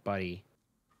 Oh, buddy.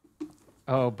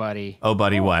 Oh, buddy. Oh,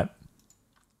 buddy, what?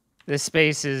 This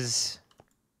space is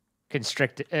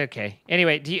constricted. Okay.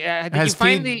 Anyway, did Has you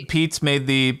find the... Pete's made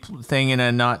the thing in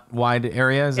a not wide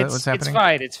area? Is that what's happening?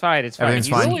 It's fine. Everything's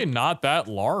fine. Really not that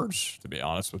large, to be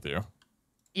honest with you.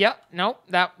 Yep. No.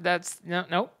 That's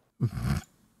no.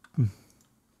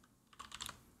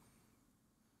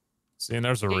 See, and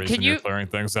there's a reason you're clearing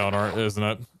things out, isn't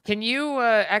it? Can you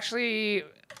actually?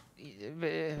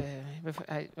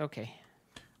 Okay.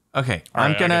 Okay.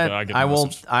 Right, I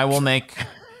will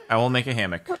make a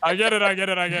hammock. I get it.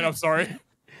 I'm sorry.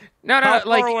 No. How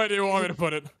far away do you want me to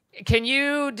put it? Can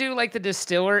you do like the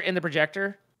distiller in the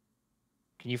projector?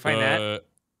 Can you find that?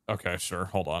 Okay, sure.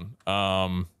 Hold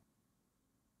on.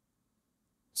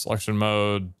 Selection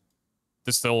mode,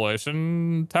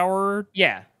 distillation tower.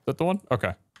 Yeah. Is that the one?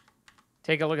 Okay.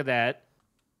 Take a look at that.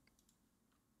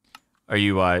 Are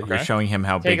you you're showing him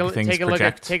how big things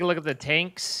project? Take a look at the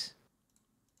tanks.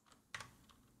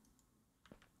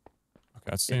 Okay,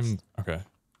 that seemed okay.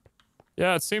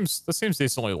 Yeah, this seems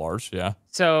decently large. Yeah.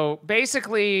 So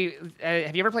basically,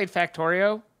 have you ever played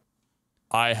Factorio?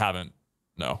 I haven't.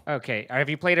 No. Okay. Have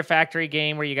you played a factory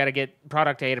game where you got to get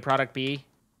product A to product B?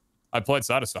 I played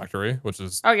Satisfactory, which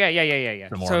is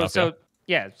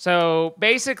yeah. So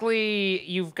basically,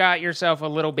 you've got yourself a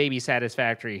little baby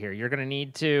Satisfactory here. You're gonna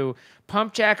need to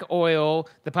pump jack oil.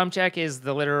 The pump jack is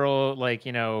the literal, like,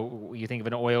 you know, you think of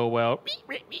an oil well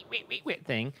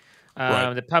thing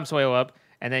that pumps oil up,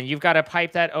 and then you've got to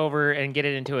pipe that over and get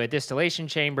it into a distillation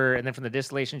chamber, and then from the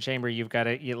distillation chamber, you've got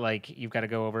to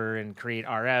go over and create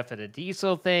RF at a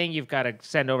diesel thing. You've got to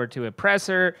send over to a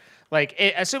presser. Like,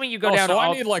 assuming you go down. So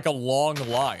I need like a long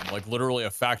line, like literally a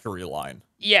factory line.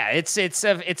 Yeah, it's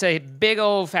a big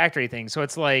old factory thing. So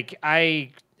it's like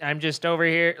I'm just over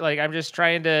here, like I'm just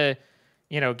trying to,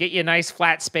 you know, get you a nice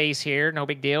flat space here. No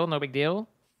big deal.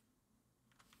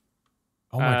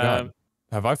 Oh my god,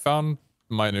 have I found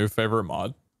my new favorite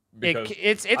mod?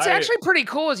 It's actually pretty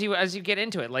cool as you get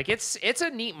into it. Like it's a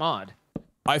neat mod.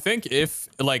 I think if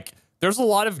like. There's a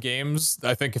lot of games,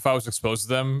 I think if I was exposed to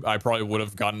them, I probably would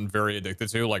have gotten very addicted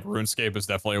to. Like, RuneScape is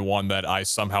definitely one that I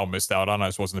somehow missed out on. I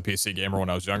just wasn't a PC gamer when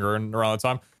I was younger and around that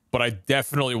time. But I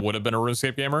definitely would have been a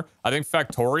RuneScape gamer. I think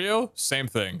Factorio, same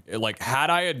thing. Like,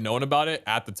 had I had known about it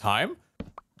at the time,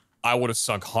 I would have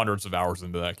sunk hundreds of hours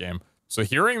into that game. So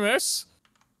hearing this,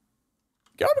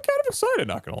 got me kind of excited,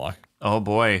 not gonna lie. Oh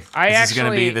boy. This is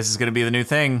gonna be the new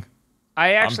thing.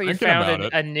 I actually found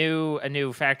a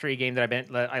new factory game that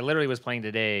I literally was playing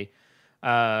today,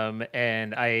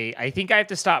 and I think I have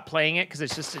to stop playing it because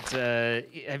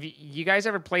have you guys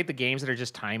ever played the games that are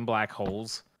just time black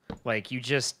holes? Like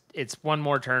it's one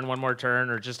more turn,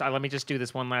 or just let me just do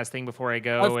this one last thing before I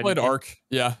go. I've played Ark,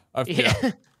 yeah.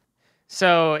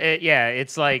 So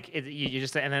it's like you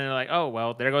just, and then they're like, oh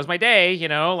well, there goes my day, you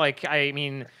know. Like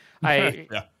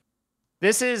yeah.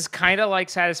 This is kind of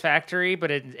like Satisfactory, but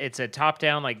it's a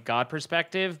top-down, like, God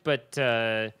perspective. But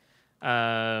the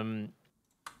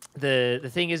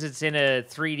thing is, it's in a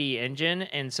 3D engine,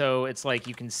 and so it's like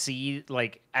you can see,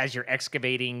 like, as you're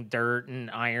excavating dirt and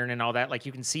iron and all that, like,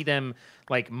 you can see them,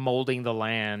 like, molding the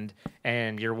land,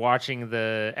 and you're watching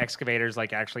the excavators,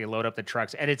 like, actually load up the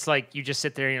trucks. And it's like you just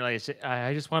sit there and you're like,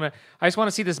 I just want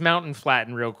to see this mountain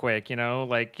flatten real quick, you know?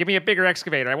 Like, give me a bigger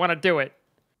excavator. I want to do it.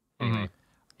 Mm-hmm.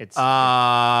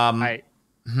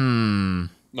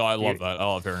 No, I love that. I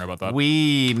love hearing about that.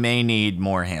 We may need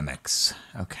more hammocks.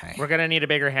 Okay. We're gonna need a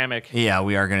bigger hammock. Yeah,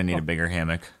 we are gonna need a bigger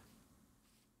hammock.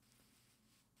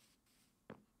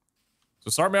 So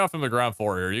start me off on the ground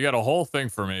floor here. You got a whole thing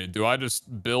for me. Do I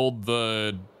just build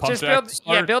the pump jack?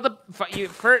 Build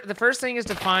the first thing is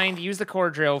to use the core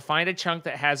drill, find a chunk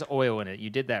that has oil in it. You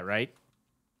did that, right?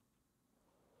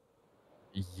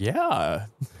 Yeah,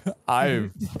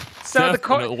 I've so the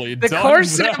core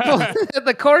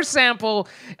sample.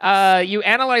 You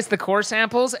analyze the core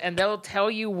samples, and they'll tell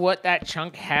you what that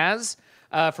chunk has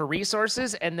for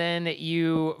resources, and then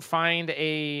you find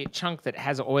a chunk that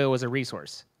has oil as a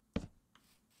resource.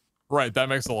 Right, that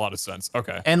makes a lot of sense.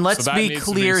 Okay, and let's be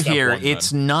clear here: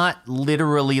 it's not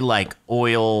literally like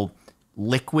oil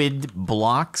liquid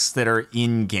blocks that are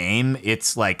in game.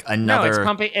 It's like another.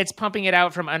 No, it's pumping it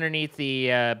out from underneath the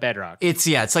bedrock. It's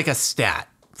like a stat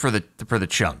for the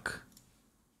chunk.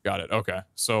 Got it. Okay.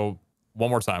 So one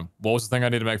more time, what was the thing I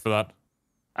need to make for that?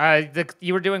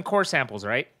 You were doing core samples,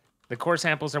 right? The core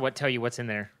samples are what tell you what's in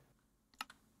there.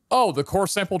 Oh, the core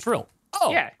sample drill.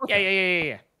 Oh, yeah, okay.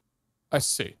 Yeah. I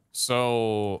see.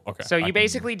 So okay. So you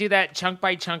basically do that chunk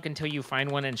by chunk until you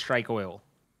find one and strike oil.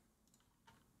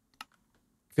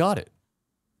 Got it.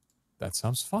 That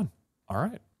sounds fun. All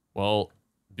right. Well,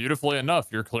 beautifully enough,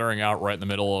 you're clearing out right in the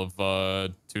middle of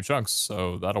 2 chunks,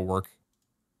 so that'll work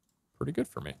pretty good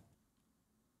for me.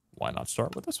 Why not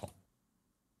start with this one?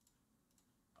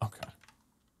 Okay.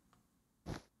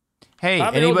 Hey,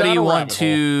 anybody want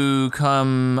to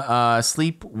come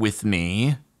sleep with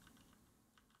me?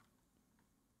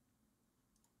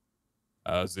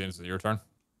 Zane, is it your turn?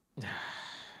 I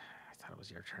thought it was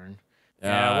your turn.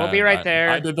 Yeah, we'll be right there.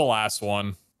 I did the last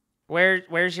one.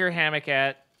 Where's your hammock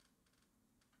at?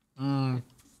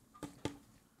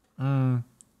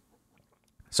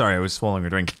 Sorry, I was swallowing a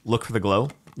drink. Look for the glow.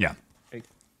 Yeah.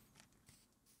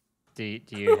 Do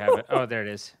you have it? Oh, there it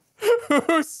is.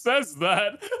 Who says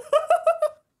that?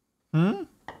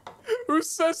 Who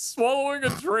says swallowing a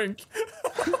drink?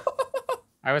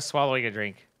 I was swallowing a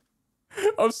drink.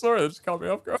 I'm sorry, that just caught me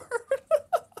off guard.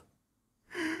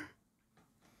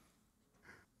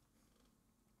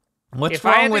 What's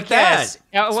wrong with that?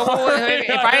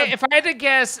 If I had to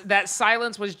guess, that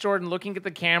silence was Jordan looking at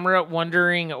the camera,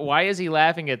 wondering why is he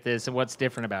laughing at this and what's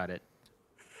different about it.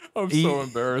 I'm so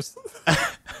embarrassed.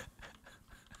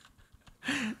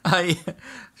 I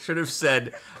should have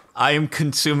said, I am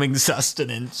consuming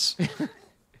sustenance.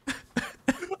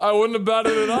 I wouldn't have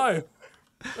batted an eye.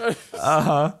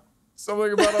 Uh-huh.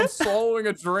 Something about I'm swallowing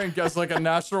a drink as like a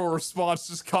natural response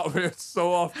just caught me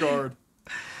so off guard.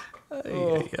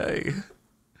 I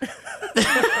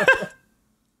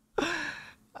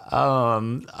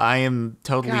am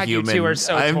totally God, human. you two are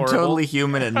so I'm horrible. totally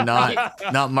human and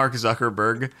not Mark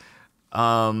Zuckerberg.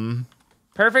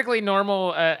 Perfectly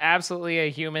normal, absolutely a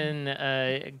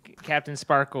human. Captain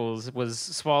Sparkles was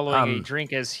swallowing a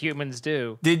drink as humans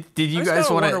do. Did you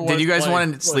guys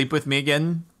want to sleep with me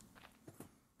again?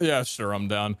 Yeah, sure, I'm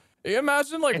down.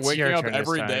 Imagine like waking up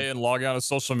every day and logging on to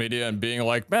social media and being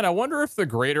like, man, I wonder if the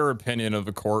greater opinion of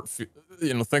the court,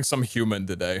 thinks I'm human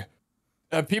today.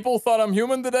 Have people thought I'm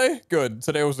human today? Good.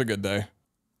 Today was a good day.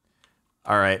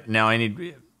 All right, now I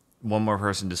need one more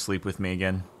person to sleep with me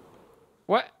again.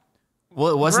 What?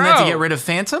 Well, wasn't that to get rid of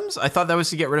phantoms? I thought that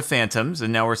was to get rid of phantoms,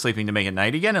 and now we're sleeping to make it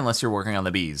night again, unless you're working on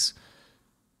the bees.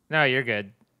 No, you're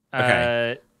good.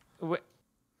 Okay.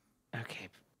 Okay,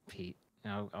 Pete.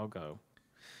 I'll go.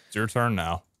 It's your turn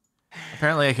now.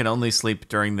 Apparently, I can only sleep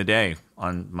during the day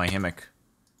on my hammock.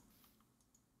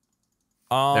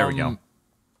 There we go.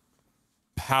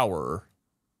 Power.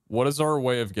 What is our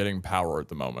way of getting power at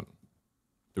the moment?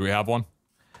 Do we have one?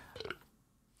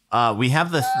 We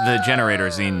have the generator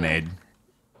Zine made.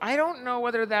 I don't know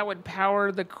whether that would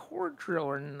power the core drill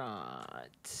or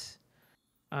not.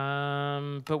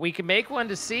 But we can make one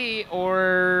to see,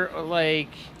 or like,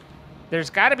 there's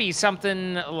got to be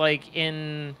something like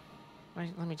in.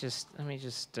 Let me just.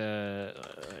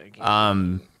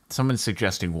 Someone's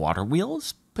suggesting water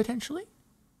wheels potentially.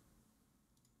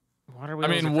 Water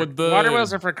wheels. I mean, would the water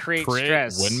wheels are for create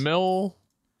stress? Windmill?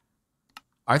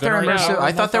 Are there immersive?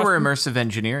 I thought there were immersive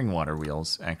engineering water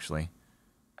wheels actually.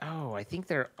 Oh, I think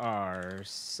there are.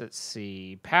 Let's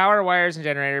see. Power wires and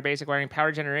generator, basic wiring,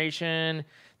 power generation,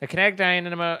 the kinetic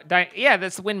dynamo. Yeah,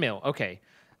 that's the windmill. Okay.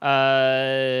 All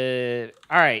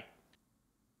right.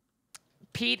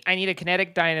 Pete, I need a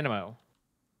kinetic dynamo.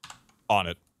 On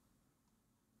it.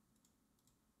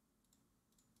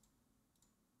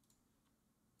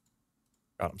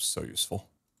 God, I'm so useful.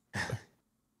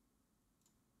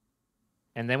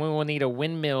 And then we will need a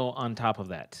windmill on top of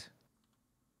that.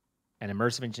 An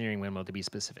immersive engineering windmill, to be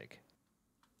specific.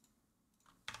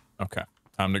 Okay.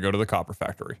 Time to go to the copper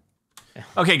factory.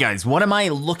 Okay, guys, what am I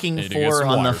looking for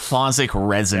on the Fosic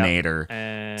resonator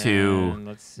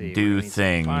to do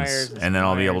things? And then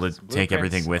I'll be able to take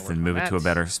everything with and move it to a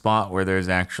better spot where there's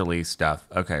actually stuff.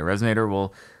 Okay, resonator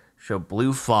will show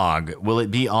blue fog. Will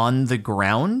it be on the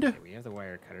ground? Okay, we have the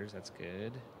wire cutters. That's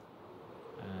good.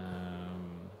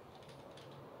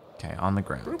 Okay, on the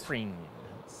ground. Blueprint.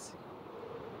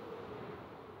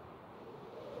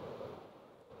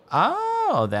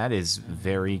 Oh, that is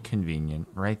very convenient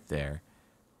right there.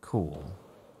 Cool.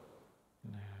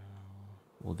 No.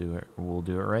 We'll do it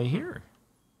right here.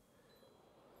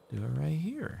 Do it right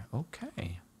here.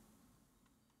 Okay.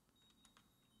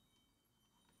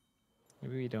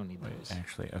 Maybe we don't need those.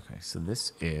 Actually, okay. So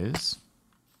this is.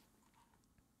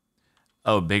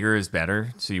 Oh, bigger is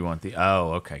better. So you want the.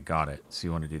 Oh, okay, got it. So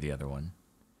you want to do the other one.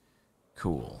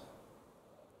 Cool.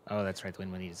 Oh, that's right. The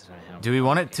wind needs to have. Do we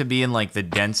want it to be in like the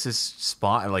densest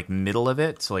spot, like middle of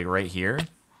it? So like right here,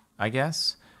 I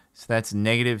guess. So that's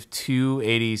negative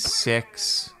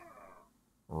 286.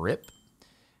 Rip.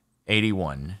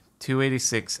 81.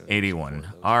 286,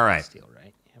 81. All right. Steel,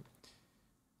 right? Yep.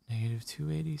 Negative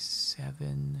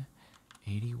 287,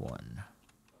 81.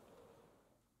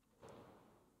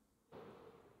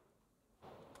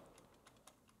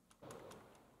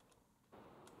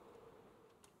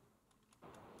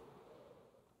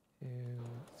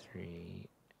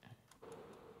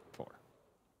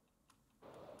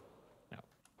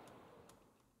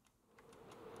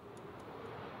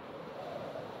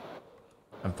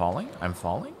 I'm falling. I'm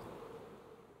falling.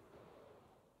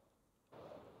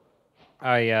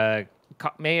 I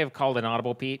may have called an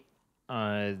audible, Pete.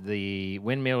 The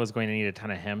windmill is going to need a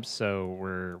ton of hemp, so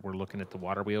we're looking at the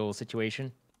water wheel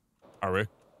situation. Are we?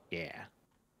 Yeah.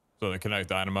 So the Kinetic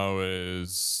Dynamo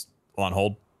is on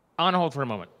hold? On hold for a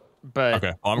moment. But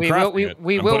okay, well, I'm crafting it.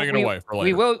 I'm putting it away for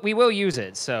later. We will use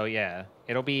it, so yeah.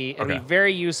 It'll be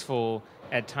very useful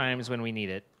at times when we need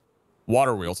it.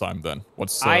 Water wheel time then.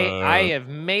 What's I have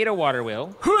made a water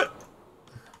wheel.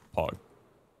 Pog.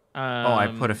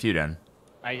 I put a few down.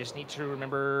 I just need to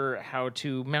remember how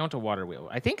to mount a water wheel.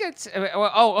 I think it's no.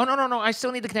 I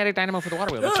still need the kinetic dynamo for the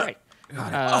water wheel. That's right.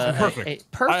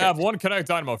 Perfect. Perfect. I have one kinetic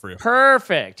dynamo for you.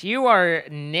 Perfect. You are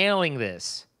nailing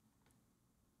this.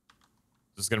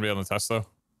 Is this gonna be on the test though?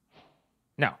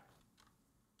 No.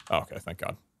 Oh, okay, thank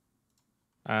God.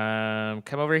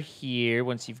 Come over here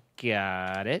once you've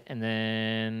got it, and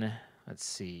then let's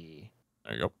see.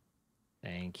 There you go.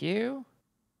 Thank you.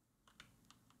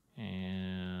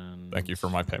 And thank you for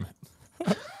my payment.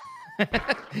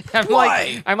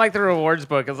 I'm like the rewards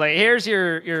book. It's like, here's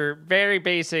your very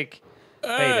basic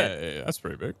payment. Hey, that's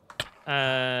pretty big.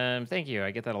 Thank you.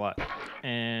 I get that a lot.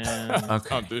 And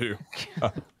okay. Oh, do you?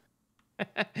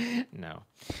 No.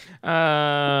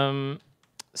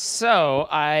 So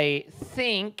I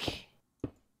think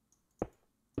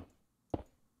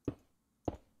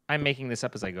I'm making this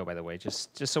up as I go, by the way,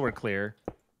 just so we're clear.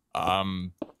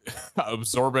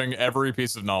 Absorbing every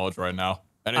piece of knowledge right now.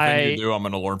 Anything you do, I'm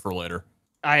going to learn for later.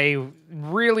 I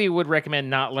really would recommend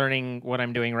not learning what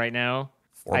I'm doing right now.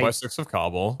 4x6 of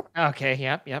cobble. Okay,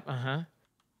 yep,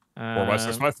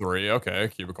 4x6 by 3, okay,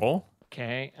 cubicle.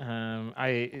 Okay,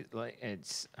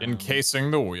 it's... Encasing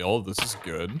the wheel, this is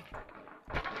good.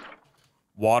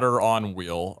 Water on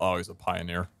wheel. Oh, he's a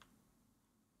pioneer.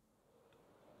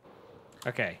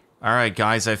 Okay. All right,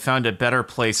 guys, I found a better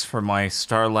place for my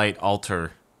starlight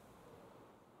altar.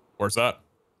 Where's that?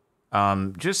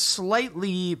 Just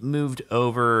slightly moved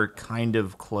over, kind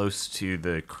of close to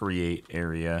the create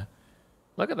area.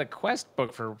 Look at the quest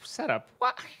book for setup.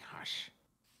 What? Gosh.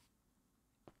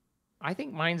 I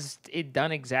think mine's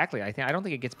done exactly. I don't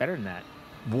think it gets better than that.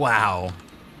 Wow.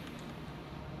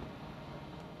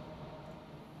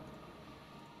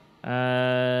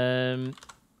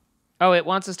 Oh, it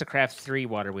wants us to craft 3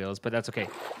 water wheels, but that's okay.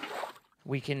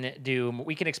 We can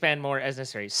expand more as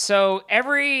necessary. So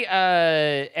every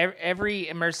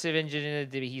immersive engine,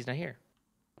 he's not here.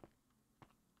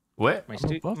 What?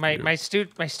 My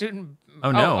student. Oh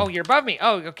no! Oh, you're above me.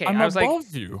 Oh, okay. I was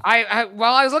above you. I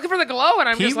was looking for the glow,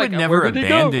 and He would never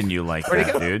abandon you like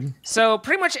that, dude. So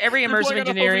pretty much every immersive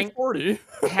engineering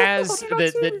has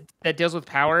that deals with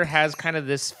power has kind of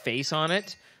this face on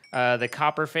it. The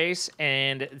copper face,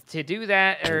 and to do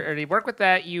that or to work with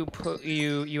that, you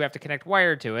have to connect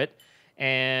wire to it,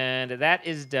 and that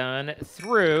is done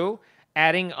through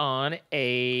adding on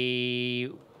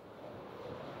a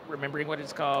remembering what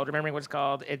it's called.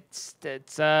 It's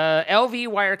LV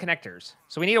wire connectors.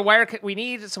 So we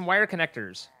need some wire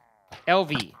connectors.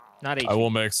 LV, not HV. I will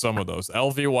make some of those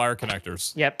LV wire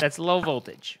connectors. Yep, that's low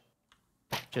voltage.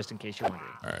 Just in case you're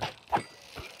wondering. All right.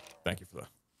 Thank you for that.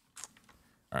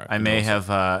 All right, I may have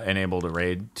enabled a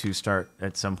raid to start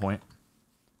at some point.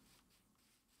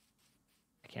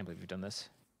 I can't believe you've done this.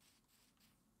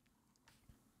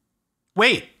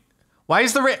 Wait, why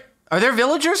is the raid? Are there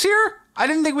villagers here? I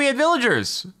didn't think we had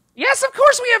villagers. Yes, of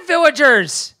course we have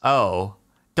villagers. Oh,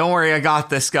 don't worry, I got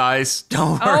this, guys.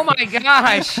 Don't worry. Oh my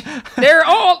gosh, they're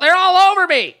all over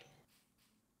me.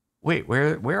 Wait,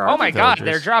 where are? Oh my god,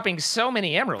 they're dropping so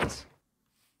many emeralds.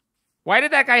 Why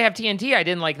did that guy have TNT? I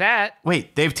didn't like that.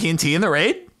 Wait, they have TNT in the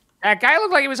raid? That guy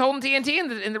looked like he was holding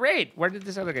TNT in the raid. Where did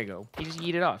this other guy go? He just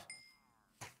yeeted off.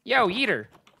 Yo, yeeter.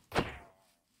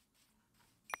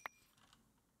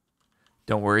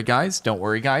 Don't worry, guys. Don't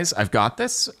worry, guys. I've got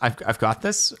this. I've got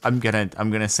this. I'm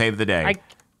gonna save the day.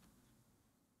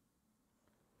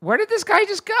 Where did this guy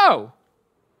just go?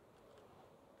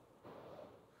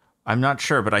 I'm not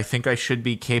sure, but I think I should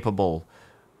be capable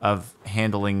of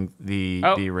handling the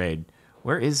raid.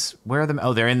 Where are them?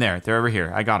 Oh, they're in there. They're over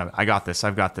here. I got them. I got this.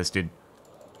 I've got this, dude.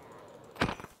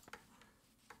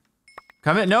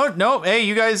 Come in. No. Hey,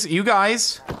 you guys. Hey, you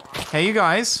guys. Hey,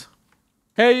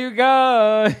 you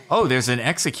guys. Oh, there's an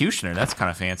executioner. That's kind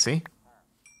of fancy.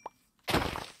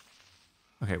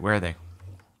 Okay, where are they?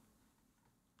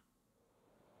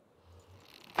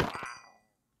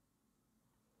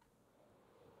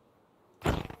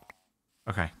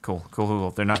 Okay, cool.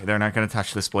 They're not gonna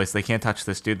touch this place. They can't touch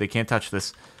this, dude. They can't touch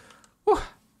this. Whew.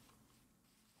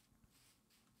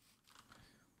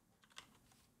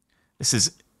 This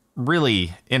is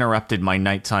really interrupted my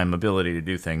nighttime ability to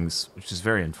do things, which is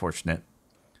very unfortunate.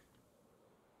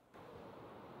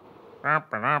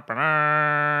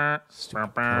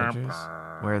 Stupid pillagers.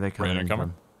 Where are they coming in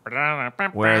from?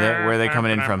 Where are they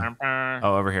coming in from?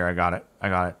 Oh, over here. I got it.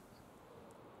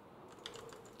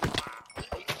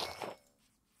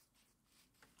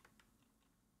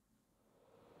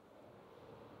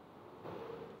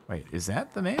 Wait, is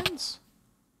that the man's?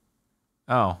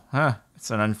 Oh, huh.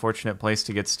 It's an unfortunate place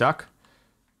to get stuck.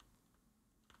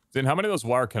 Zane, how many of those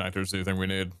wire connectors do you think we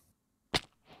need?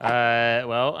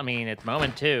 Well, I mean, at the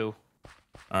moment, 2.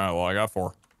 All right, well, I got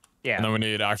 4. Yeah. And then we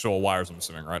need actual wires, I'm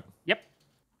assuming, right? Yep.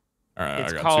 All right,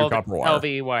 it's I got called 2 copper wire.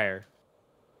 LV wire.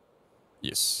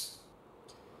 Yes.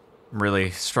 I'm really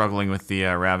struggling with the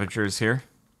Ravagers here.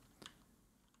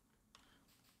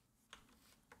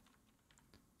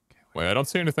 Wait, I don't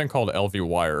see anything called LV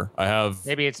wire. I have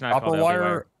maybe it's not copper called LV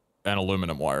wire and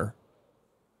aluminum wire.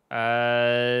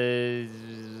 Hang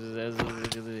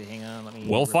on, let me...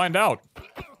 We'll find out.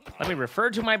 Let me refer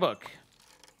to my book.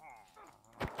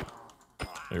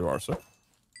 There you are, sir.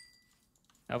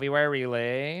 LV wire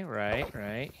relay, right.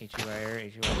 HV wire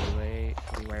relay,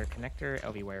 LV wire connector,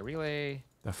 LV wire relay.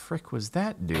 The frick was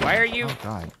that, dude? Why are you... Oh,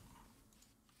 God.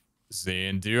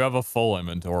 Zane, do you have a full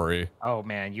inventory? Oh,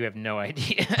 man, you have no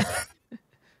idea.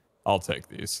 I'll take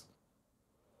these.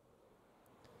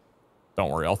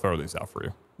 Don't worry, I'll throw these out for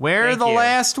you. Where's the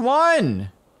last one?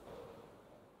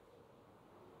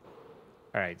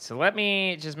 All right, so let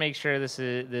me just make sure this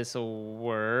will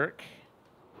work.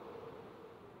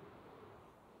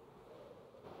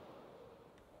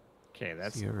 Okay,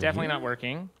 that's definitely not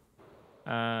working.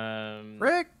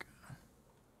 Rick.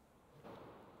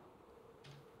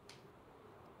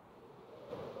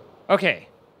 Okay.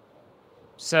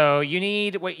 So you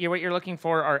need what you're looking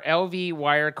for are LV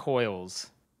wire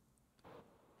coils.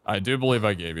 I do believe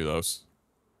I gave you those.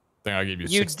 I think I gave you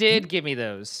 16. You did give me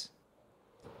those.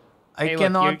 I Hey,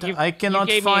 cannot. look, I cannot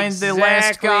you find the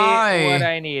last guy. What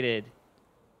I needed.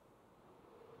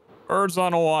 Birds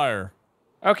on a wire.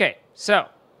 Okay, so,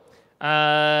 Oh,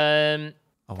 an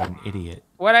idiot.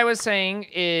 what I was saying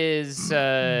is,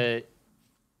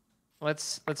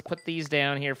 let's put these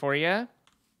down here for you. Are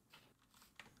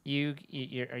you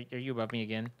above me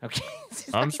again? Okay.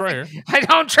 I'm just right here. I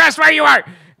don't trust where you are.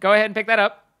 Go ahead and pick that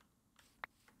up.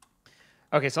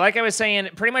 Okay, so like I was saying,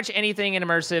 pretty much anything in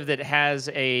immersive that has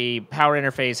a power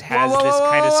interface has this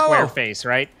kind of square face,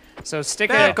 right? So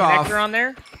stick a connector on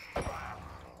there.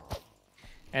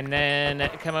 And then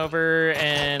come over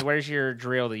and where's your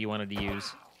drill that you wanted to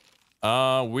use?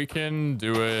 We can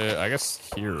do it. I guess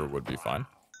here would be fine.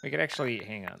 We could actually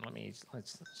hang on.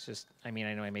 Let's just. I mean,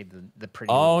 I know I made the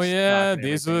pretty. Oh yeah,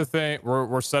 these are the thing.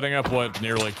 We're setting up what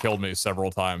nearly killed me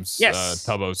several times. Yes.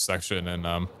 Tubbo's section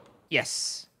and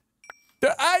Yes.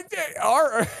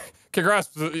 Congrats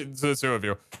to the 2 of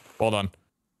you. Well done.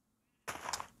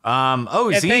 Oh,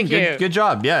 Yeah, Zine, good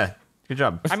job. Yeah, good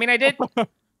job. I mean, I did.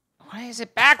 Why is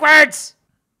it backwards?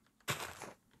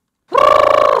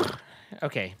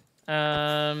 Okay.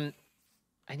 I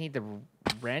need the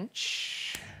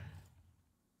wrench.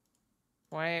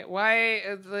 Why?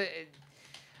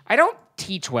 I don't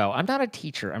teach well. I'm not a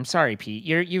teacher. I'm sorry, Pete.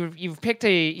 You've picked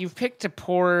a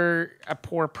poor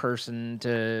person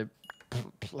to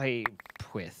play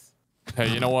with.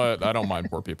 Hey, you know what? I don't mind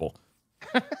poor people.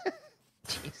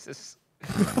 Jesus.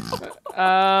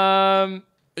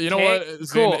 You know what,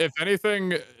 Zane, cool. If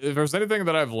there's anything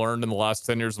that I've learned in the last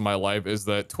 10 years of my life is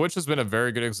that Twitch has been a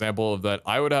very good example of that.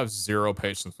 I would have 0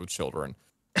 patience with children.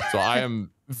 So I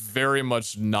am very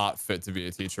much not fit to be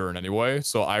a teacher in any way.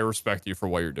 So I respect you for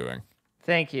what you're doing.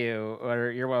 Thank you,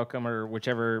 or you're welcome, or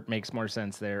whichever makes more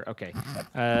sense there. Okay.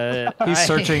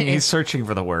 He's searching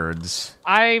for the words.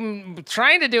 I'm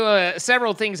trying to do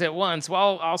several things at once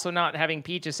while also not having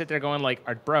Pete just sit there going like,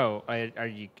 "Bro, are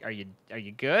you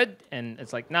good?" And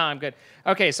it's like, "No, I'm good."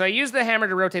 Okay, so I use the hammer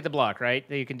to rotate the block, right?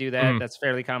 You can do that. That's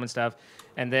fairly common stuff.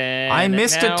 And then I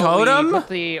missed a totem. We put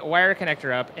the wire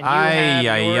connector up, and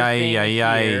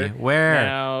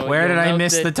Where did I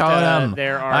miss the totem?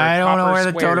 I don't know where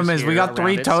the totem is. We got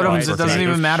 3 totems. It doesn't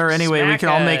even matter anyway. We can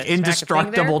all make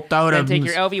indestructible totems. Then take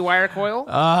your LV wire coil.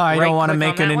 I don't want to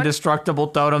make an indestructible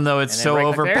totem though. It's so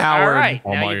overpowered. All right,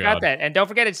 now you got that. And don't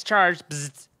forget it's charged.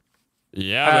 Bzzzt.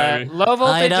 Yeah, baby. Low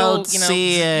voltage I don't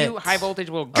see it. High voltage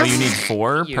will. Oh, you need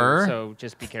 4 per? So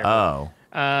just be careful. Oh.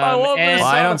 I love this. Well,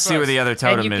 I don't see where the other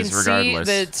totem is, regardless. You can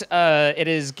see that it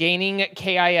is gaining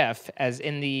KIF as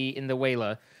in the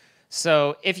Wayla.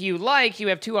 So if you like, you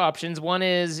have two options. One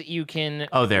is you can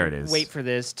there it is. Wait for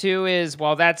this. Two is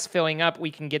while that's filling up,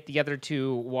 we can get the other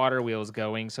two water wheels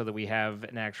going so that we have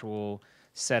an actual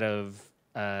set of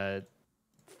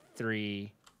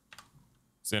 3.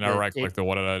 See, now right-click the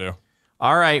what did I do?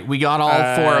 All right, we got all 4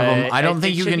 of them. I don't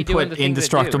think you can put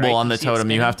indestructible right? on the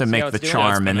totem. You have to make the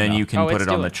charm, and then you can put it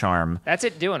on the doing. charm. That's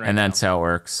it doing right and now. that's how it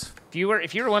works. If you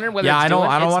were wondering whether I don't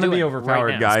want to be doing overpowered,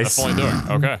 right now. guys. Definitely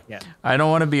doing. Okay. Yeah. I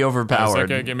don't want to be overpowered.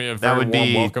 Okay, give me a that very would warm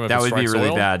be welcome if that it would be strikes really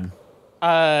oil.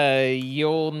 bad.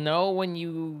 You'll know when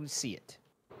you see it.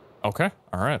 Okay.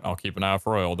 All right. I'll keep an eye out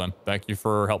for oil then. Thank you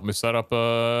for helping me set up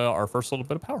our first little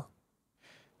bit of power.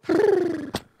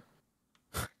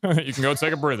 You can go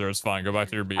take a breather. It's fine. Go back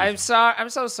to your bees. I'm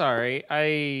so sorry.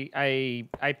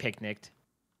 I picnicked.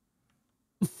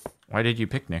 Why did you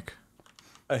picnic?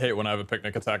 I hate when I have a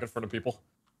picnic attack in front of people.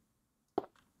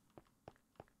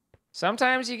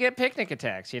 Sometimes you get picnic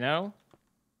attacks, you know?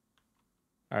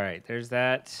 All right, there's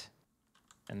that.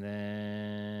 And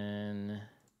then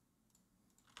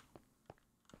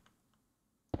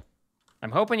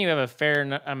I'm hoping you have a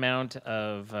fair amount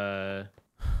of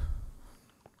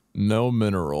No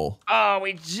mineral. Oh,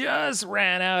 we just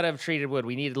ran out of treated wood.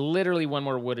 We need literally one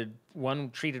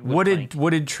treated wood.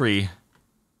 Wooded tree.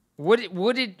 Woody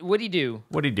do?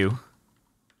 What'd he do? Do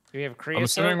we have creosote? I'm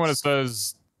assuming when it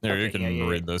says here, Okay, you can yeah.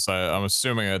 read this. I'm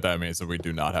assuming that means that we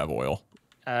do not have oil.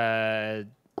 Yeah.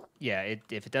 If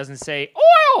it doesn't say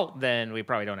oil, then we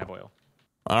probably don't have oil.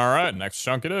 All right, next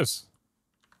chunk it is.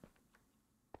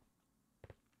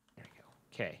 There we go.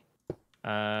 Okay.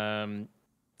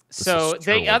 So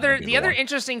the other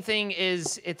interesting thing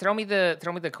is throw me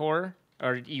the core,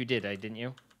 or you did, didn't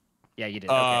you? Yeah, you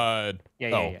did.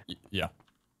 Okay. Yeah.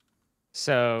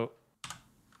 So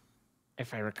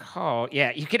if I recall,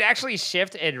 yeah, you could actually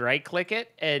shift and right click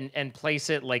it and place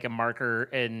it like a marker,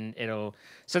 and it'll.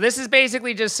 So this is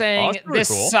basically just saying this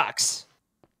sucks.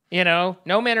 You know,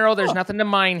 no mineral. There's nothing to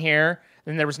mine here.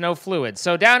 And there was no fluid.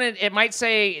 So down it might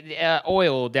say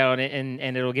oil down it,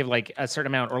 and it'll give like a certain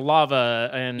amount, or lava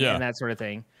and that sort of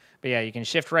thing. But yeah, you can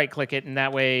shift right click it, and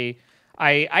that way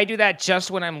I do that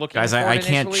just when I'm looking. Guys, for it I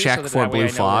can't check for blue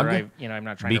fog I'm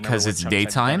not trying because it's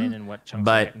daytime.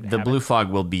 But the blue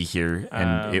fog will be here,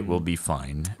 and it will be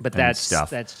fine. But that's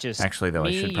just actually though.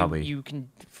 I should probably you can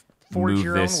forge move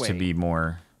your own this way. to be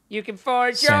more. You can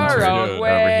forge your centered own way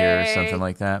over here or something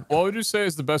like that. What would you say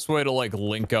is the best way to like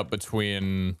link up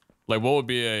between? Like, what would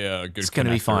be a good? It's gonna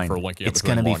be fine. For linking up it's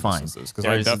gonna be fine.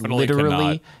 There's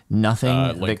literally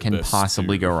nothing that can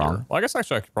possibly go wrong. Well, I guess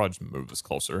actually I could probably just move this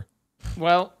closer.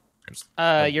 Well,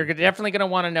 you're definitely gonna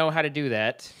want to know how to do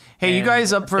that. Hey, you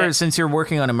guys up for since you're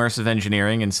working on immersive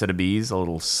engineering instead of bees, a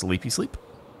little sleepy sleep?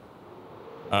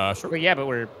 Sure. Well, yeah, but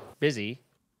we're busy.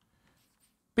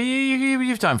 But you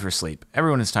have time for sleep.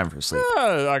 Everyone has time for sleep.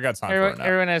 I got time for a nap.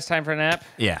 Everyone has time for a nap.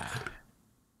 Yeah.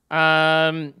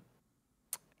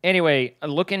 Anyway,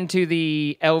 look into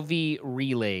the LV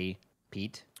relay,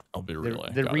 Pete. LV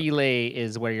relay. The relay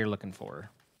is where you're looking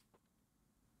for.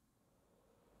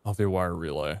 LV wire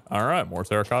relay. All right, more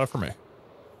terracotta for me.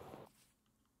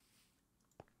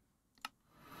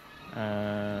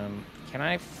 Can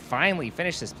I finally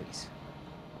finish this, please?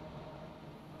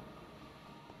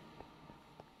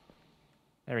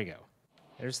 There we go.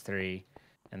 There's 3.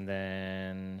 And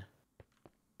then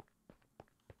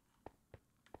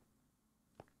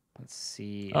let's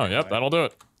see. Oh, yep, that'll do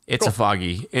it. It's a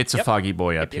foggy. It's a foggy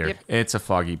boy up here. Yep. It's a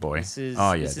foggy boy. This is,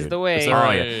 oh yeah, this dude. is the way.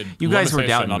 Oh yeah. You guys were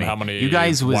doubting me. How many you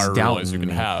guys was wire doubting relays you me.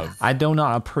 can have. I do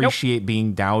not appreciate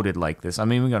being doubted like this. I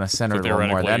mean, we're gonna center it a little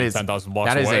more. That is 10,000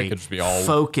 blocks that is away. a Could just be all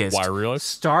focused wire relays.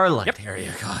 starlight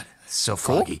area. God, it's so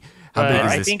foggy. How big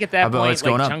is I this? think at that point, it's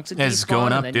going like, up. chunks of It's despawn, going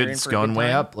and up, then dude. you're in It's for a going good way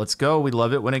time. up. Let's go. We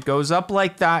love it when it goes up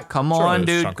like that. Come on,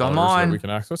 dude. Come on. We can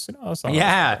access. You know, that's not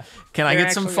Yeah. Can I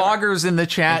get some foggers in the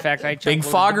chat? In fact, I Big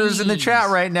chucked one of foggers in the these. chat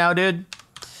right now, dude.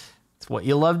 It's what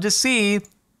you love to see.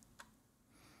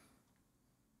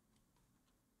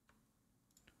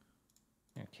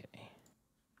 Okay.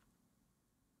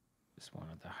 Just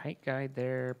wanted the height guide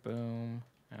there. Boom.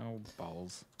 Oh,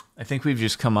 balls. I think we've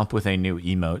just come up with a new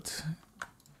emote.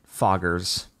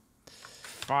 Foggers.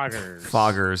 Foggers.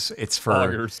 Foggers. It's for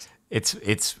Foggers.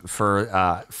 It's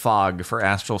for fog for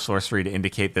astral sorcery to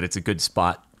indicate that it's a good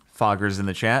spot. Foggers in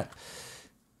the chat.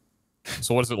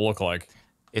 So what does it look like?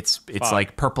 It's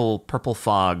like purple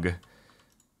fog.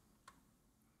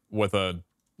 With an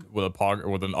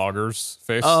auger's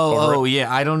face? Oh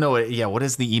yeah. I don't know. What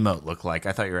does the emote look like?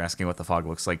 I thought you were asking what the fog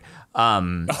looks like.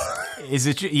 Is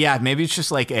it? Yeah, maybe it's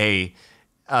just like a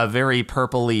very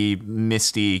purpley,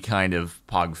 misty kind of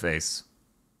pog face.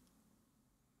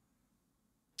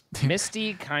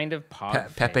 Misty kind of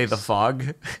pog. Pepe the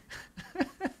Fog.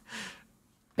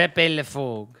 Pepe le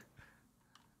Fog.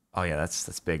 Oh yeah,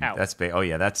 that's big. Ow. That's big. Oh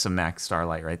yeah, that's some max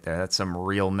starlight right there. That's some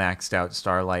real maxed out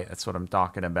starlight. That's what I'm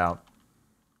talking about.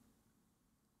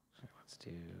 Let's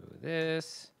do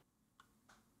this.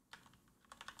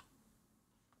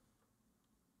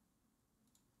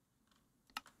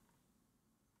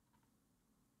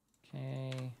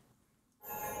 Okay.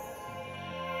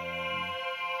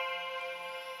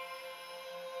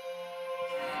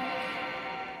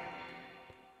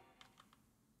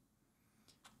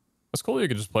 It's cool you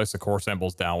can just place the core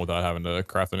samples down without having to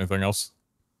craft anything else.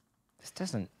 This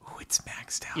doesn't. Oh, it's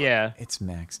maxed out. Yeah. It's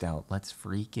maxed out. Let's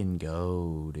freaking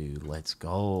go, dude. Let's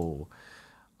go.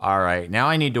 All right. Now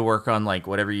I need to work on like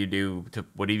whatever you do to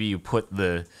whatever you put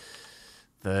the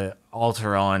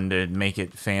altar on to make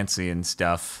it fancy and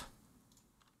stuff.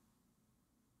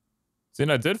 See,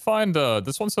 and I did find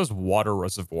this one says water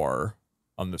reservoir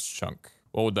on this chunk.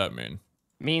 What would that mean?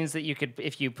 Means that you could,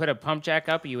 if you put a pump jack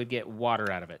up, you would get water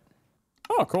out of it.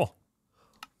 Oh, cool.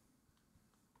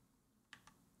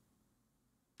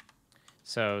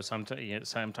 So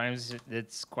sometimes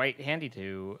it's quite handy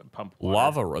to pump water.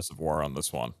 Lava reservoir on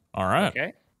this one. All right.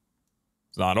 Okay.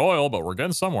 It's not oil, but we're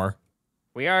getting somewhere.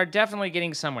 We are definitely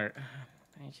getting somewhere.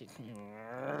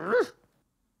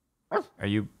 Are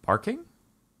you barking?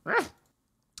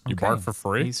 You bark for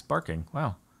free? He's barking.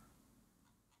 Wow.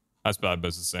 That's bad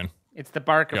business, scene. It's the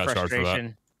bark of Gotta charge for that.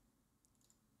 frustration.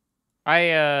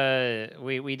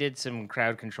 We did some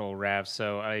crowd control rafts,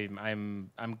 so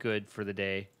I'm good for the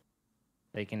day.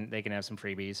 They can have some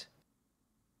freebies.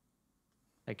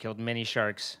 I killed many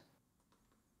sharks.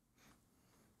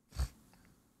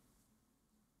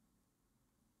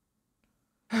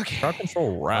 Okay. Crowd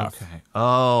control raft. Okay.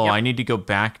 Oh, Yep. I need to go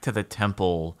back to the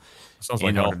temple Sounds like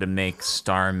in hell. order to make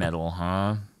star metal,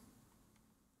 huh?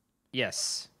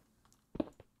 Yes.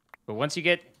 But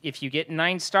if you get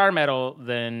 9 star metal,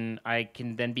 then I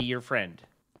can then be your friend.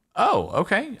 Oh,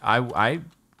 okay. I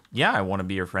want to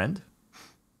be your friend.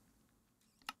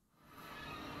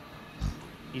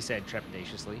 He said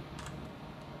trepidatiously.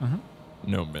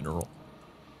 No mineral.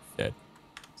 Dead.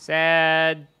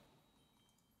 Sad.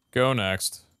 Go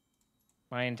next.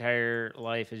 My entire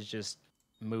life is just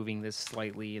moving this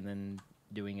slightly and then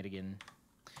doing it again.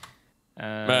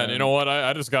 Man, you know what?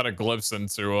 I just got a glimpse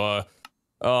into,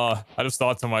 I just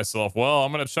thought to myself, well,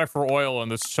 I'm going to check for oil in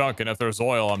this chunk, and if there's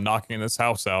oil, I'm knocking this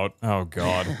house out. Oh,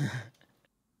 God.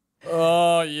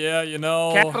 Oh, yeah, you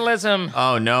know. Capitalism.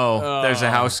 Oh no, there's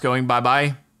a house going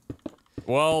bye-bye.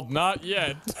 Well, not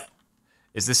yet.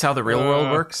 Is this how the real world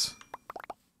works?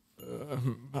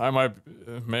 I might,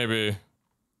 maybe.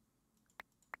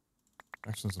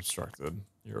 Actions obstructed.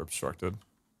 You're obstructed.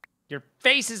 Your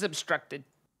face is obstructed.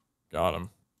 Got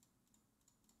him.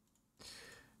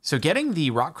 So getting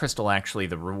the rock crystal, actually,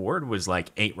 the reward was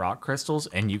like 8 rock crystals,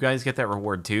 and you guys get that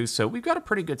reward too. So we've got a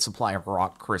pretty good supply of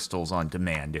rock crystals on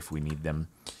demand if we need them.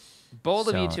 Bold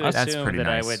of you So, to that's assume pretty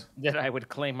that nice. I would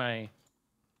claim my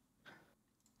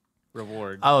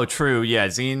reward. Oh, true. Yeah,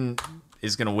 Zine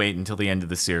is going to wait until the end of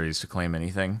the series to claim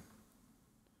anything.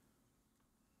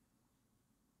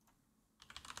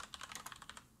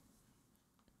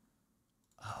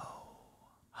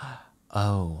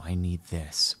 Oh, I need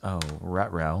this. Oh,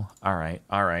 ruh-roh. All right,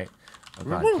 all right. Oh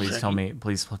God, please tell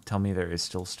me there is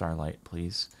still starlight,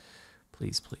 please.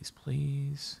 Please, please,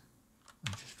 please.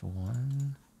 Just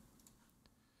one.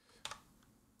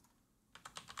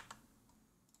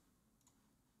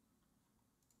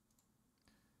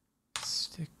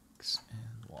 Sticks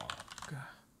and log.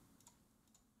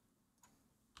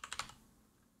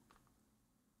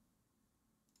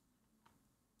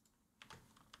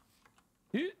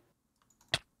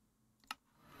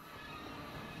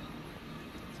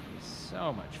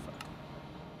 So much fun.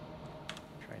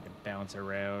 Trying to bounce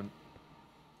around.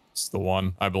 It's the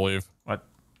one, I believe. What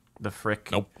the frick?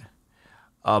 Nope.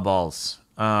 Balls.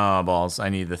 Balls. I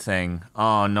need the thing.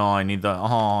 Oh, no, I need the...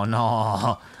 Oh,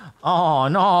 no. Oh,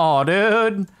 no,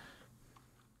 dude.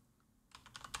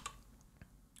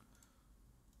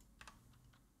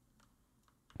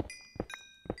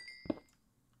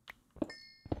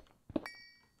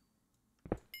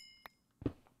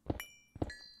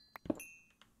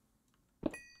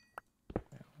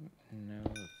 No,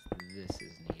 if this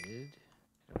is needed.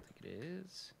 I don't think it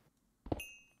is.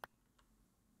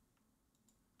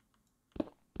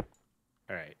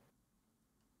 All right.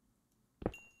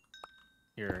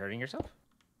 You're hurting yourself?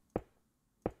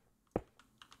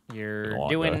 You're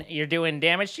doing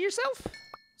damage to yourself?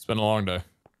 It's been a long day.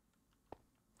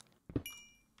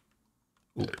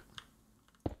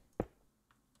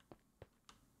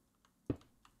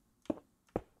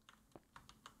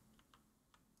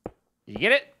 Did you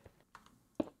get it?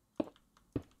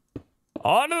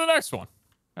 On to the next one.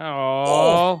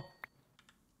 Oh.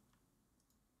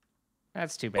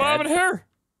 That's too bad. What happened here?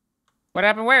 What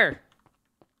happened where?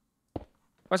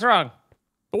 What's wrong?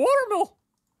 The watermill.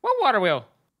 What water wheel?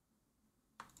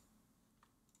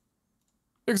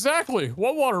 Exactly.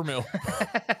 What watermill?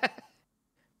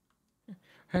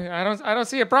 I don't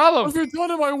see a problem. What have you done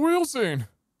to my wheel scene?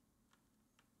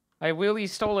 I wheelie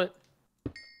stole it.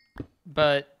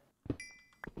 But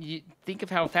you think of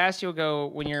how fast you'll go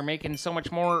when you're making so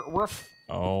much more roof.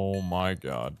 Oh my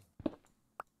god.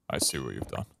 I see what you've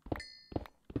done.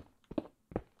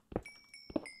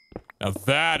 Now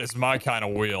that is my kind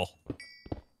of wheel.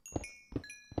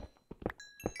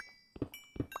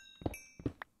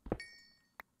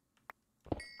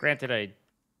 Granted, I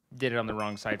did it on the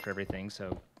wrong side for everything,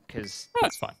 so because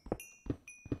That's fine.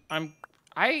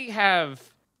 I have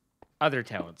other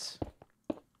talents.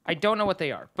 I don't know what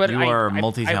they are, but you are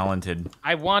multi-talented.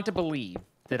 I want to believe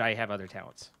that I have other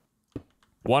talents.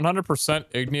 100%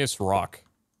 igneous rock.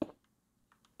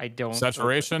 I don't.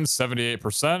 Saturation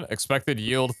 78%. Expected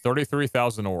yield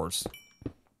 33,000 ores.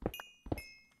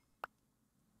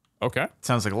 Okay.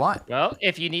 Sounds like a lot. Well,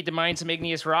 if you need to mine some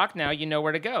igneous rock, now you know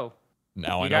where to go.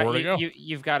 Now I know where to go.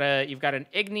 You've got an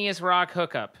igneous rock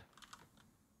hookup.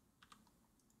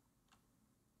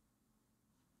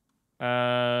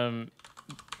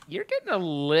 You're getting a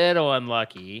little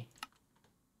unlucky.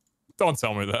 Don't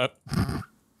tell me that.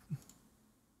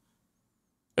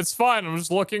 It's fine. I'm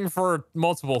just looking for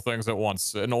multiple things at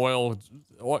once. An oil,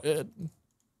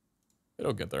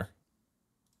 it'll get there.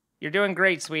 You're doing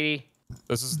great, sweetie.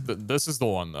 This is the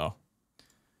one though.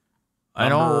 I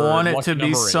don't want it to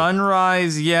be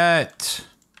sunrise yet.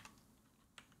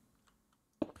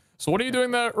 So what are you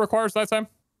doing that requires that time?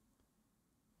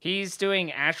 He's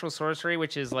doing Astral Sorcery,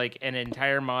 which is like an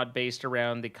entire mod based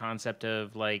around the concept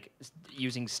of like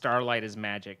using starlight as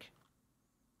magic.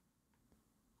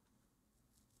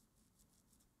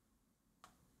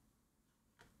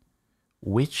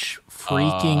 Which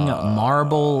freaking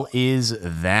marble is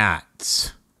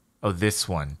that? Oh, this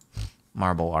one.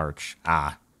 Marble Arch.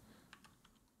 Ah.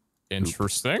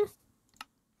 Interesting.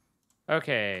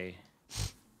 Okay.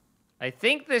 I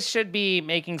think this should be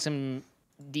making some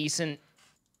decent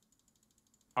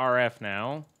RF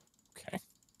now. Okay.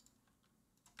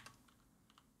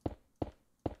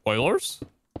 Oilers?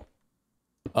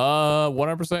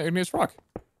 100% igneous rock.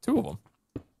 2 of them.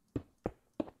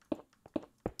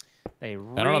 They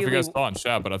really... I don't know if you guys saw in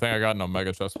chat, but I think I got an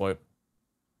Omega chest plate.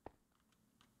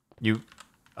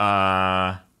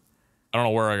 I don't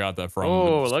know where I got that from.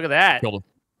 Oh, look at that. Killed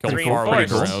a far away.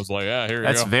 I was like, yeah, here you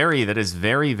go. That is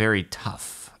very, very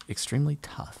tough. Extremely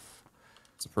tough.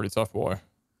 It's a pretty tough boy.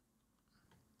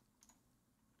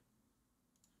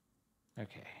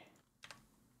 Okay.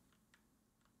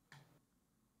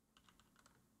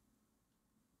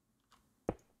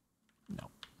 No.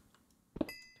 Do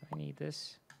I need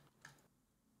this?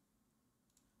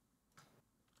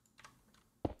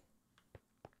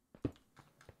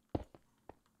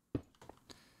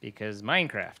 Because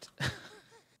Minecraft.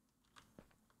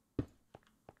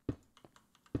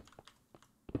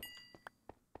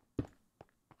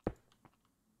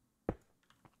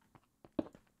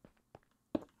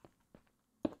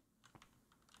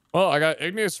 Well, I got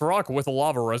igneous rock with a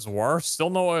lava reservoir.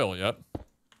 Still no oil yet. All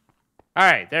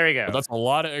right, there we go. But that's a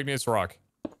lot of igneous rock.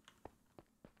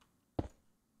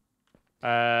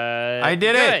 I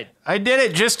did it. I did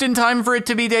it just in time for it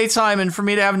to be daytime and for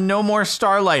me to have no more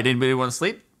starlight. Anybody want to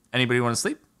sleep? Anybody want to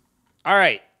sleep? All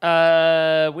right.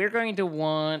 We're going to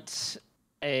want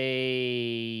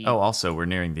a... Oh, also, we're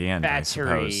nearing the end, battery.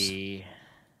 I suppose.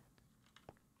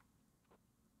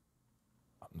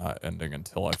 I'm not ending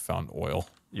until I've found oil.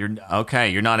 Okay,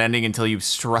 you're not ending until you've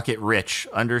struck it rich.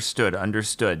 Understood,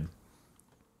 understood.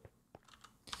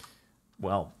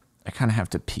 Well, I kind of have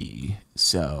to pee,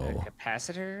 so...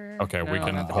 Capacitor? Okay, we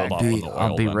can hold off on the oil.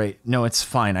 I'll be then. right... No, it's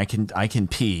fine. I can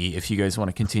pee if you guys want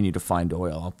to continue to find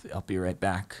oil. I'll be right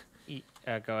back.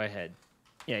 Go ahead.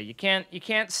 Yeah, you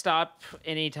can't stop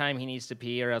anytime he needs to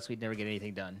pee, or else we'd never get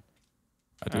anything done.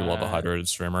 I do love a hydrated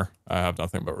streamer. I have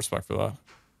nothing but respect for that.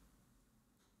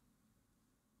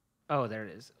 Oh, there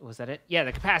it is. Was that it? Yeah,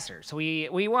 the capacitor. So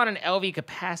we want an LV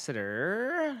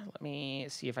capacitor. Let me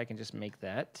see if I can just make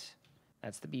that.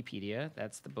 That's the Bpedia.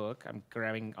 That's the book. I'm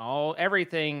grabbing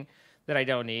everything that I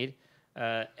don't need.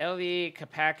 LV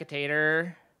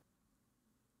capacitator.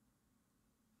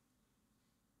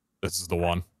 This is the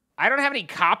one. I don't have any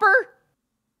copper?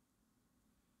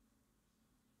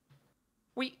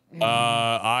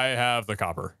 I have the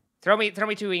copper. Throw me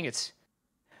 2 ingots.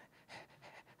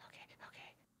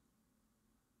 Okay.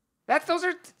 Those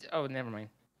are. Oh, never mind.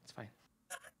 It's fine.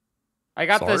 I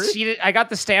got the sheeted. I got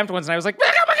the stamped ones, and I was like,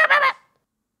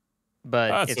 but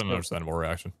that's it's an understandable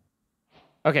reaction.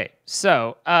 Okay,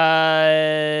 so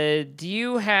do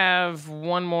you have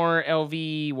one more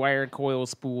LV wire coil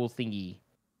spool thingy?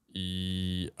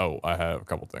 Oh, I have a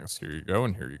couple things. Here you go,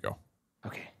 and here you go.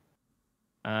 Okay.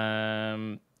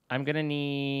 I'm gonna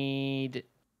need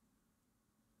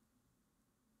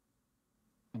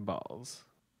balls.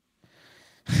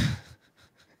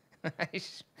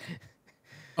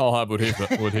 I'll have what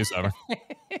he's having.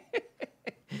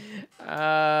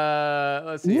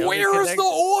 Let's see. Where is the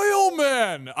oil,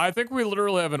 man? I think we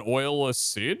literally have an oilless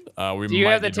seed. Do you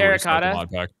have the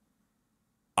terracotta?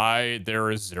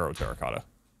 There is 0 terracotta.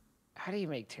 How do you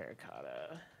make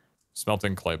terracotta?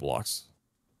 Smelting clay blocks.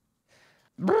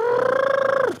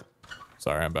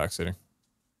 Sorry, I'm backseating.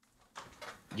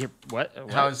 What?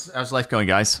 How's life going,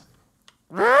 guys?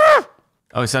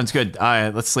 Oh, sounds good.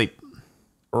 Let's sleep.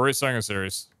 We're restarting a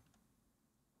series.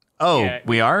 Oh, yeah.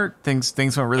 We are? Things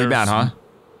went really bad, huh?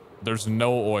 There's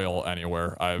no oil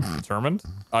anywhere, I've determined.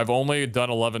 I've only done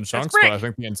 11 chunks, but I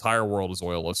think the entire world is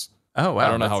oilless. Oh, wow. I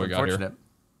don't know how we got here.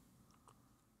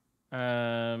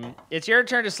 It's your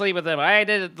turn to sleep with them. I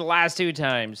did it the last 2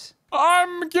 times.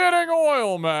 I'm getting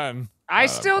oil, man. I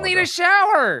still need a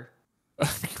shower.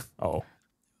 Oh.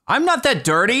 I'm not that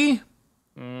dirty.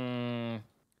 I'm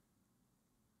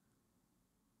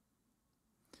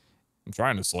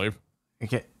trying to sleep.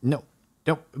 Okay, no.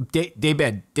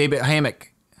 Daybed,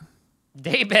 hammock.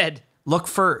 Daybed. Look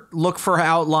for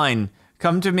outline.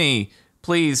 Come to me,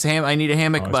 please. I need a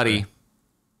hammock, buddy.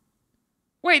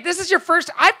 Wait, this is your first?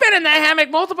 I've been in that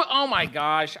hammock multiple. Oh my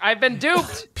gosh, I've been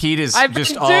duped. Pete is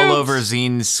just all over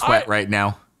Zine's sweat right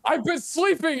now. I've been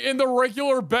sleeping in the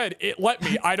regular bed. It let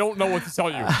me. I don't know what to tell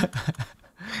you.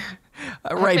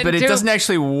 Right, but it doesn't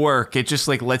actually work. It just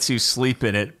like lets you sleep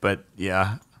in it. But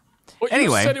yeah. But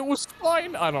anyway, you said it was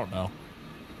fine. I don't know.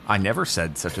 I never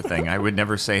said such a thing. I would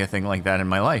never say a thing like that in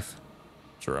my life.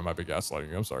 Sure, I might be gaslighting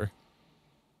you. I'm sorry.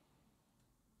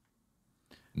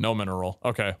 No mineral.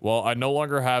 Okay, well, I no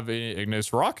longer have any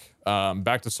igneous rock.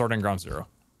 Back to starting ground 0.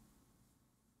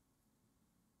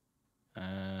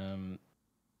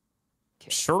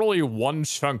 Surely one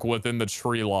chunk within the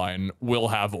tree line will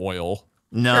have oil.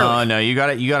 No, no, you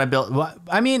gotta build. Well,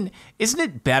 I mean, isn't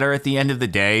it better at the end of the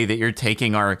day that you're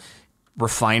taking our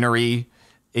refinery,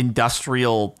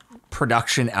 industrial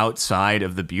production outside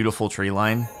of the beautiful tree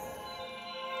line?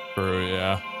 True,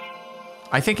 yeah.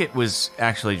 I think it was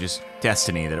actually just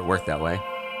destiny that it worked that way.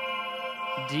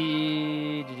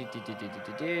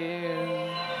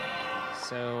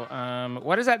 So,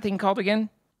 what is that thing called again?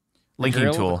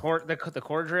 Linking tool. The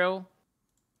core drill?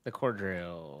 The core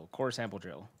drill. Core sample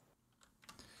drill.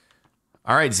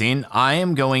 All right, Zine, I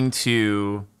am going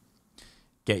to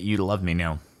get you to love me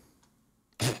now.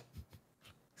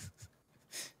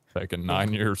 Taken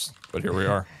 9 years, but here we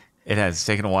are. It has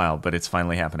taken a while, but it's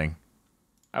finally happening.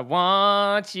 I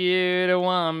want you to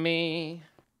want me.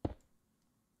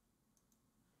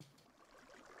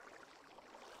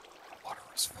 Water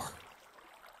reservoir.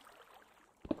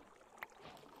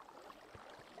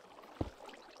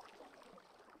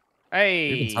 Hey.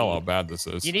 You can tell how bad this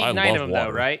is. You need 9 of them, though,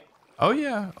 right? Oh,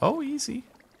 yeah. Oh, easy.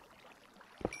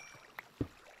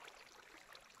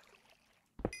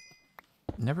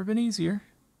 Never been easier.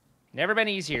 Never been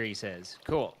easier, he says.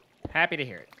 Cool. Happy to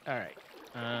hear it. All right.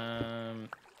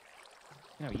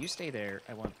 No, you stay there.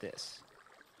 I want this.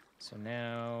 So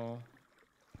now...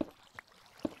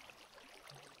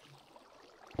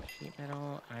 sheet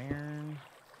metal, iron.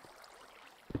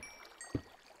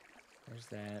 There's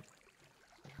that.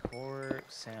 Core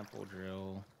sample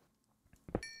drill.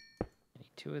 I need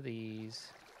 2 of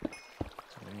these. So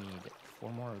we need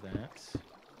 4 more of that.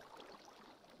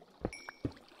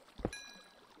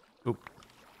 Oop.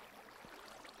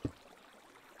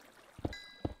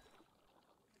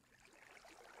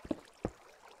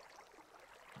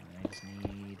 And I just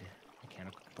need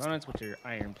mechanical components, which are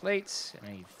iron plates, and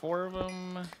I need 4 of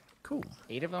them. Cool.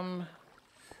 8 of them.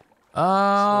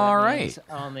 All right.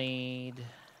 I'll need.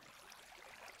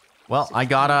 Well, I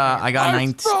got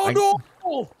 9.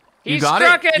 You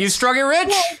got it. You struck it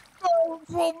rich.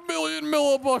 12 million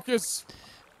millibuckets.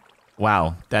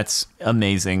 Wow, that's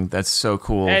amazing. That's so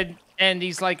cool. And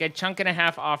he's like a chunk and a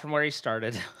half off from where he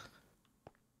started.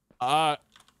 Yeah.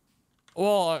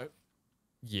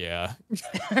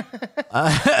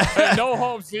 No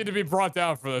hopes need to be brought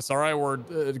down for this. All right, we're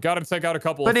got to take out a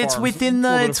couple. But of it's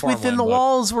farms, within the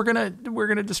walls. We're gonna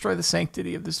destroy the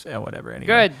sanctity of this. Whatever. Anyway.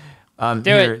 Good.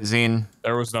 Do here, it. Zine.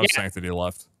 There was no sanctity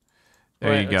left.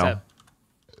 There you go.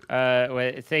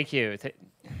 Wait, thank you.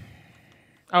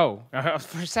 Oh,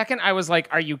 for a second I was like,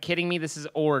 "Are you kidding me? This is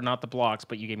ore, not the blocks."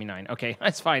 But you gave me 9. Okay,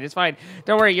 that's fine. It's fine.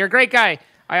 Don't worry. You're a great guy.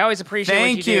 I always appreciate what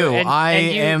you do. Thank you. I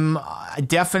am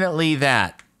definitely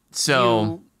that.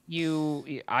 So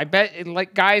I bet,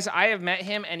 like, guys, I have met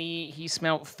him and he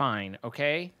smelled fine.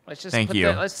 Okay, let's just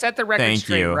let's set the record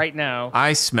straight right now.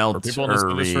 I smelled. For people in this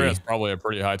industry, it's probably a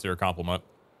pretty high tier compliment.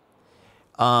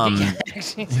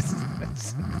 Actually,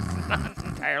 it's not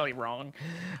entirely wrong.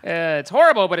 It's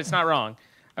horrible, but it's not wrong.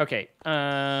 Okay,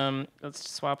 let's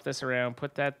swap this around,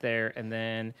 put that there, and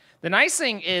then the nice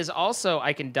thing is also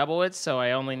I can double it, so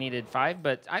I only needed 5,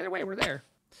 but either way, we're there.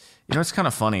 You know what's kind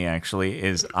of funny, actually,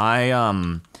 is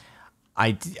I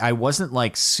wasn't,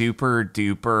 like, super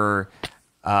duper,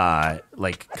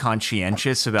 like,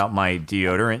 conscientious about my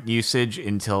deodorant usage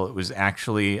until it was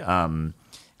actually, a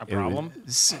problem?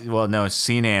 Well, no,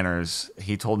 C. Nanners.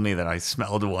 He told me that I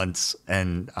smelled once,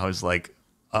 and I was like,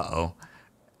 uh-oh.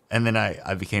 And then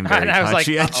I became very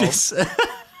conscientious. Like,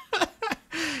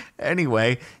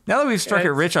 anyway, now that we've struck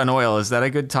it rich on oil, is that a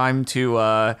good time to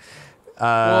well,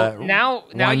 now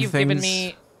you've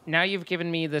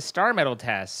given me the star medal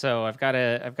task, so I've got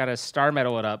to star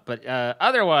medal it up. But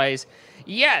otherwise,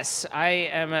 yes, I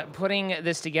am putting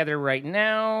this together right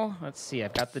now. Let's see,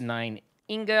 I've got the 9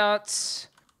 ingots.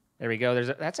 There we go.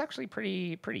 That's actually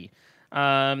pretty.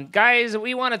 Guys,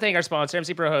 we want to thank our sponsor,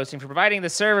 MC Pro Hosting, for providing the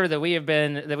server that we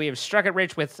have struck it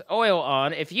rich with oil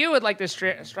on. If you would like to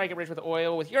strike it rich with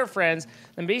oil with your friends,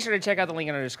 then be sure to check out the link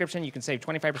in our description. You can save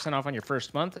 25% off on your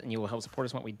first month, and you will help support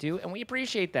us in what we do, and we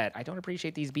appreciate that. I don't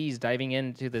appreciate these bees diving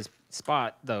into this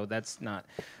spot, though. That's not.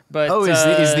 But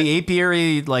is the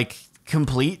apiary, like,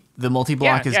 complete? The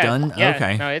multi-block is done? Yeah.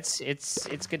 Okay. No, it's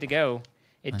good to go.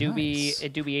 It do be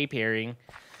apiarying.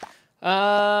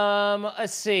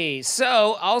 Let's see.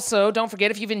 So, also, don't forget,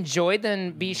 if you've enjoyed,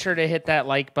 then be sure to hit that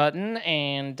like button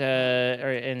and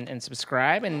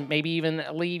subscribe, and maybe even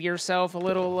leave yourself a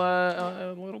little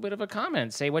bit of a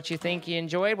comment. Say what you think you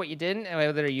enjoyed, what you didn't,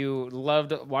 whether you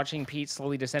loved watching Pete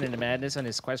slowly descend into madness on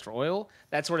his quest for oil,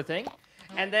 that sort of thing.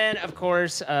 And then, of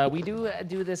course, we do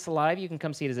this live. You can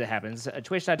come see it as it happens.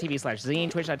 Twitch.tv/Zine,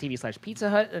 Twitch.tv/Pizza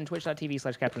Hut, and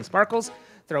Twitch.tv/Captain Sparkles.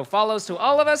 Throw follows to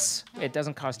all of us. It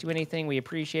doesn't cost you anything. We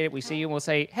appreciate it. We see you and we'll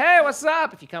say, hey, what's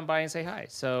up? If you come by and say hi.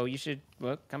 So you should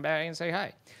come by and say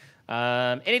hi.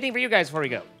 Anything for you guys before we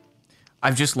go?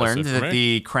 I've just learned that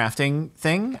the crafting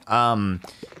thing,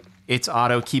 it's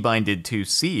auto keybinded to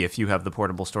C if you have the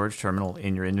portable storage terminal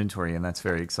in your inventory, and that's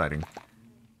very exciting.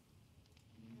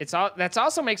 That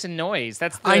also makes a noise.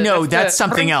 That's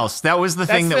something else. That was the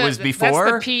thing that was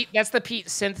before. That's the Pete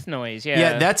synth noise. Yeah.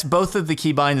 Yeah, that's both of the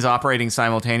keybinds operating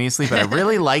simultaneously, but I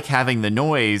really like having the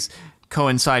noise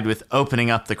coincide with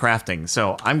opening up the crafting.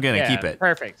 So I'm gonna keep it.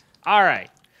 Perfect. All right.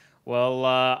 Well,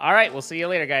 all right. We'll see you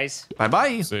later, guys. Bye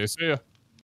bye. See ya.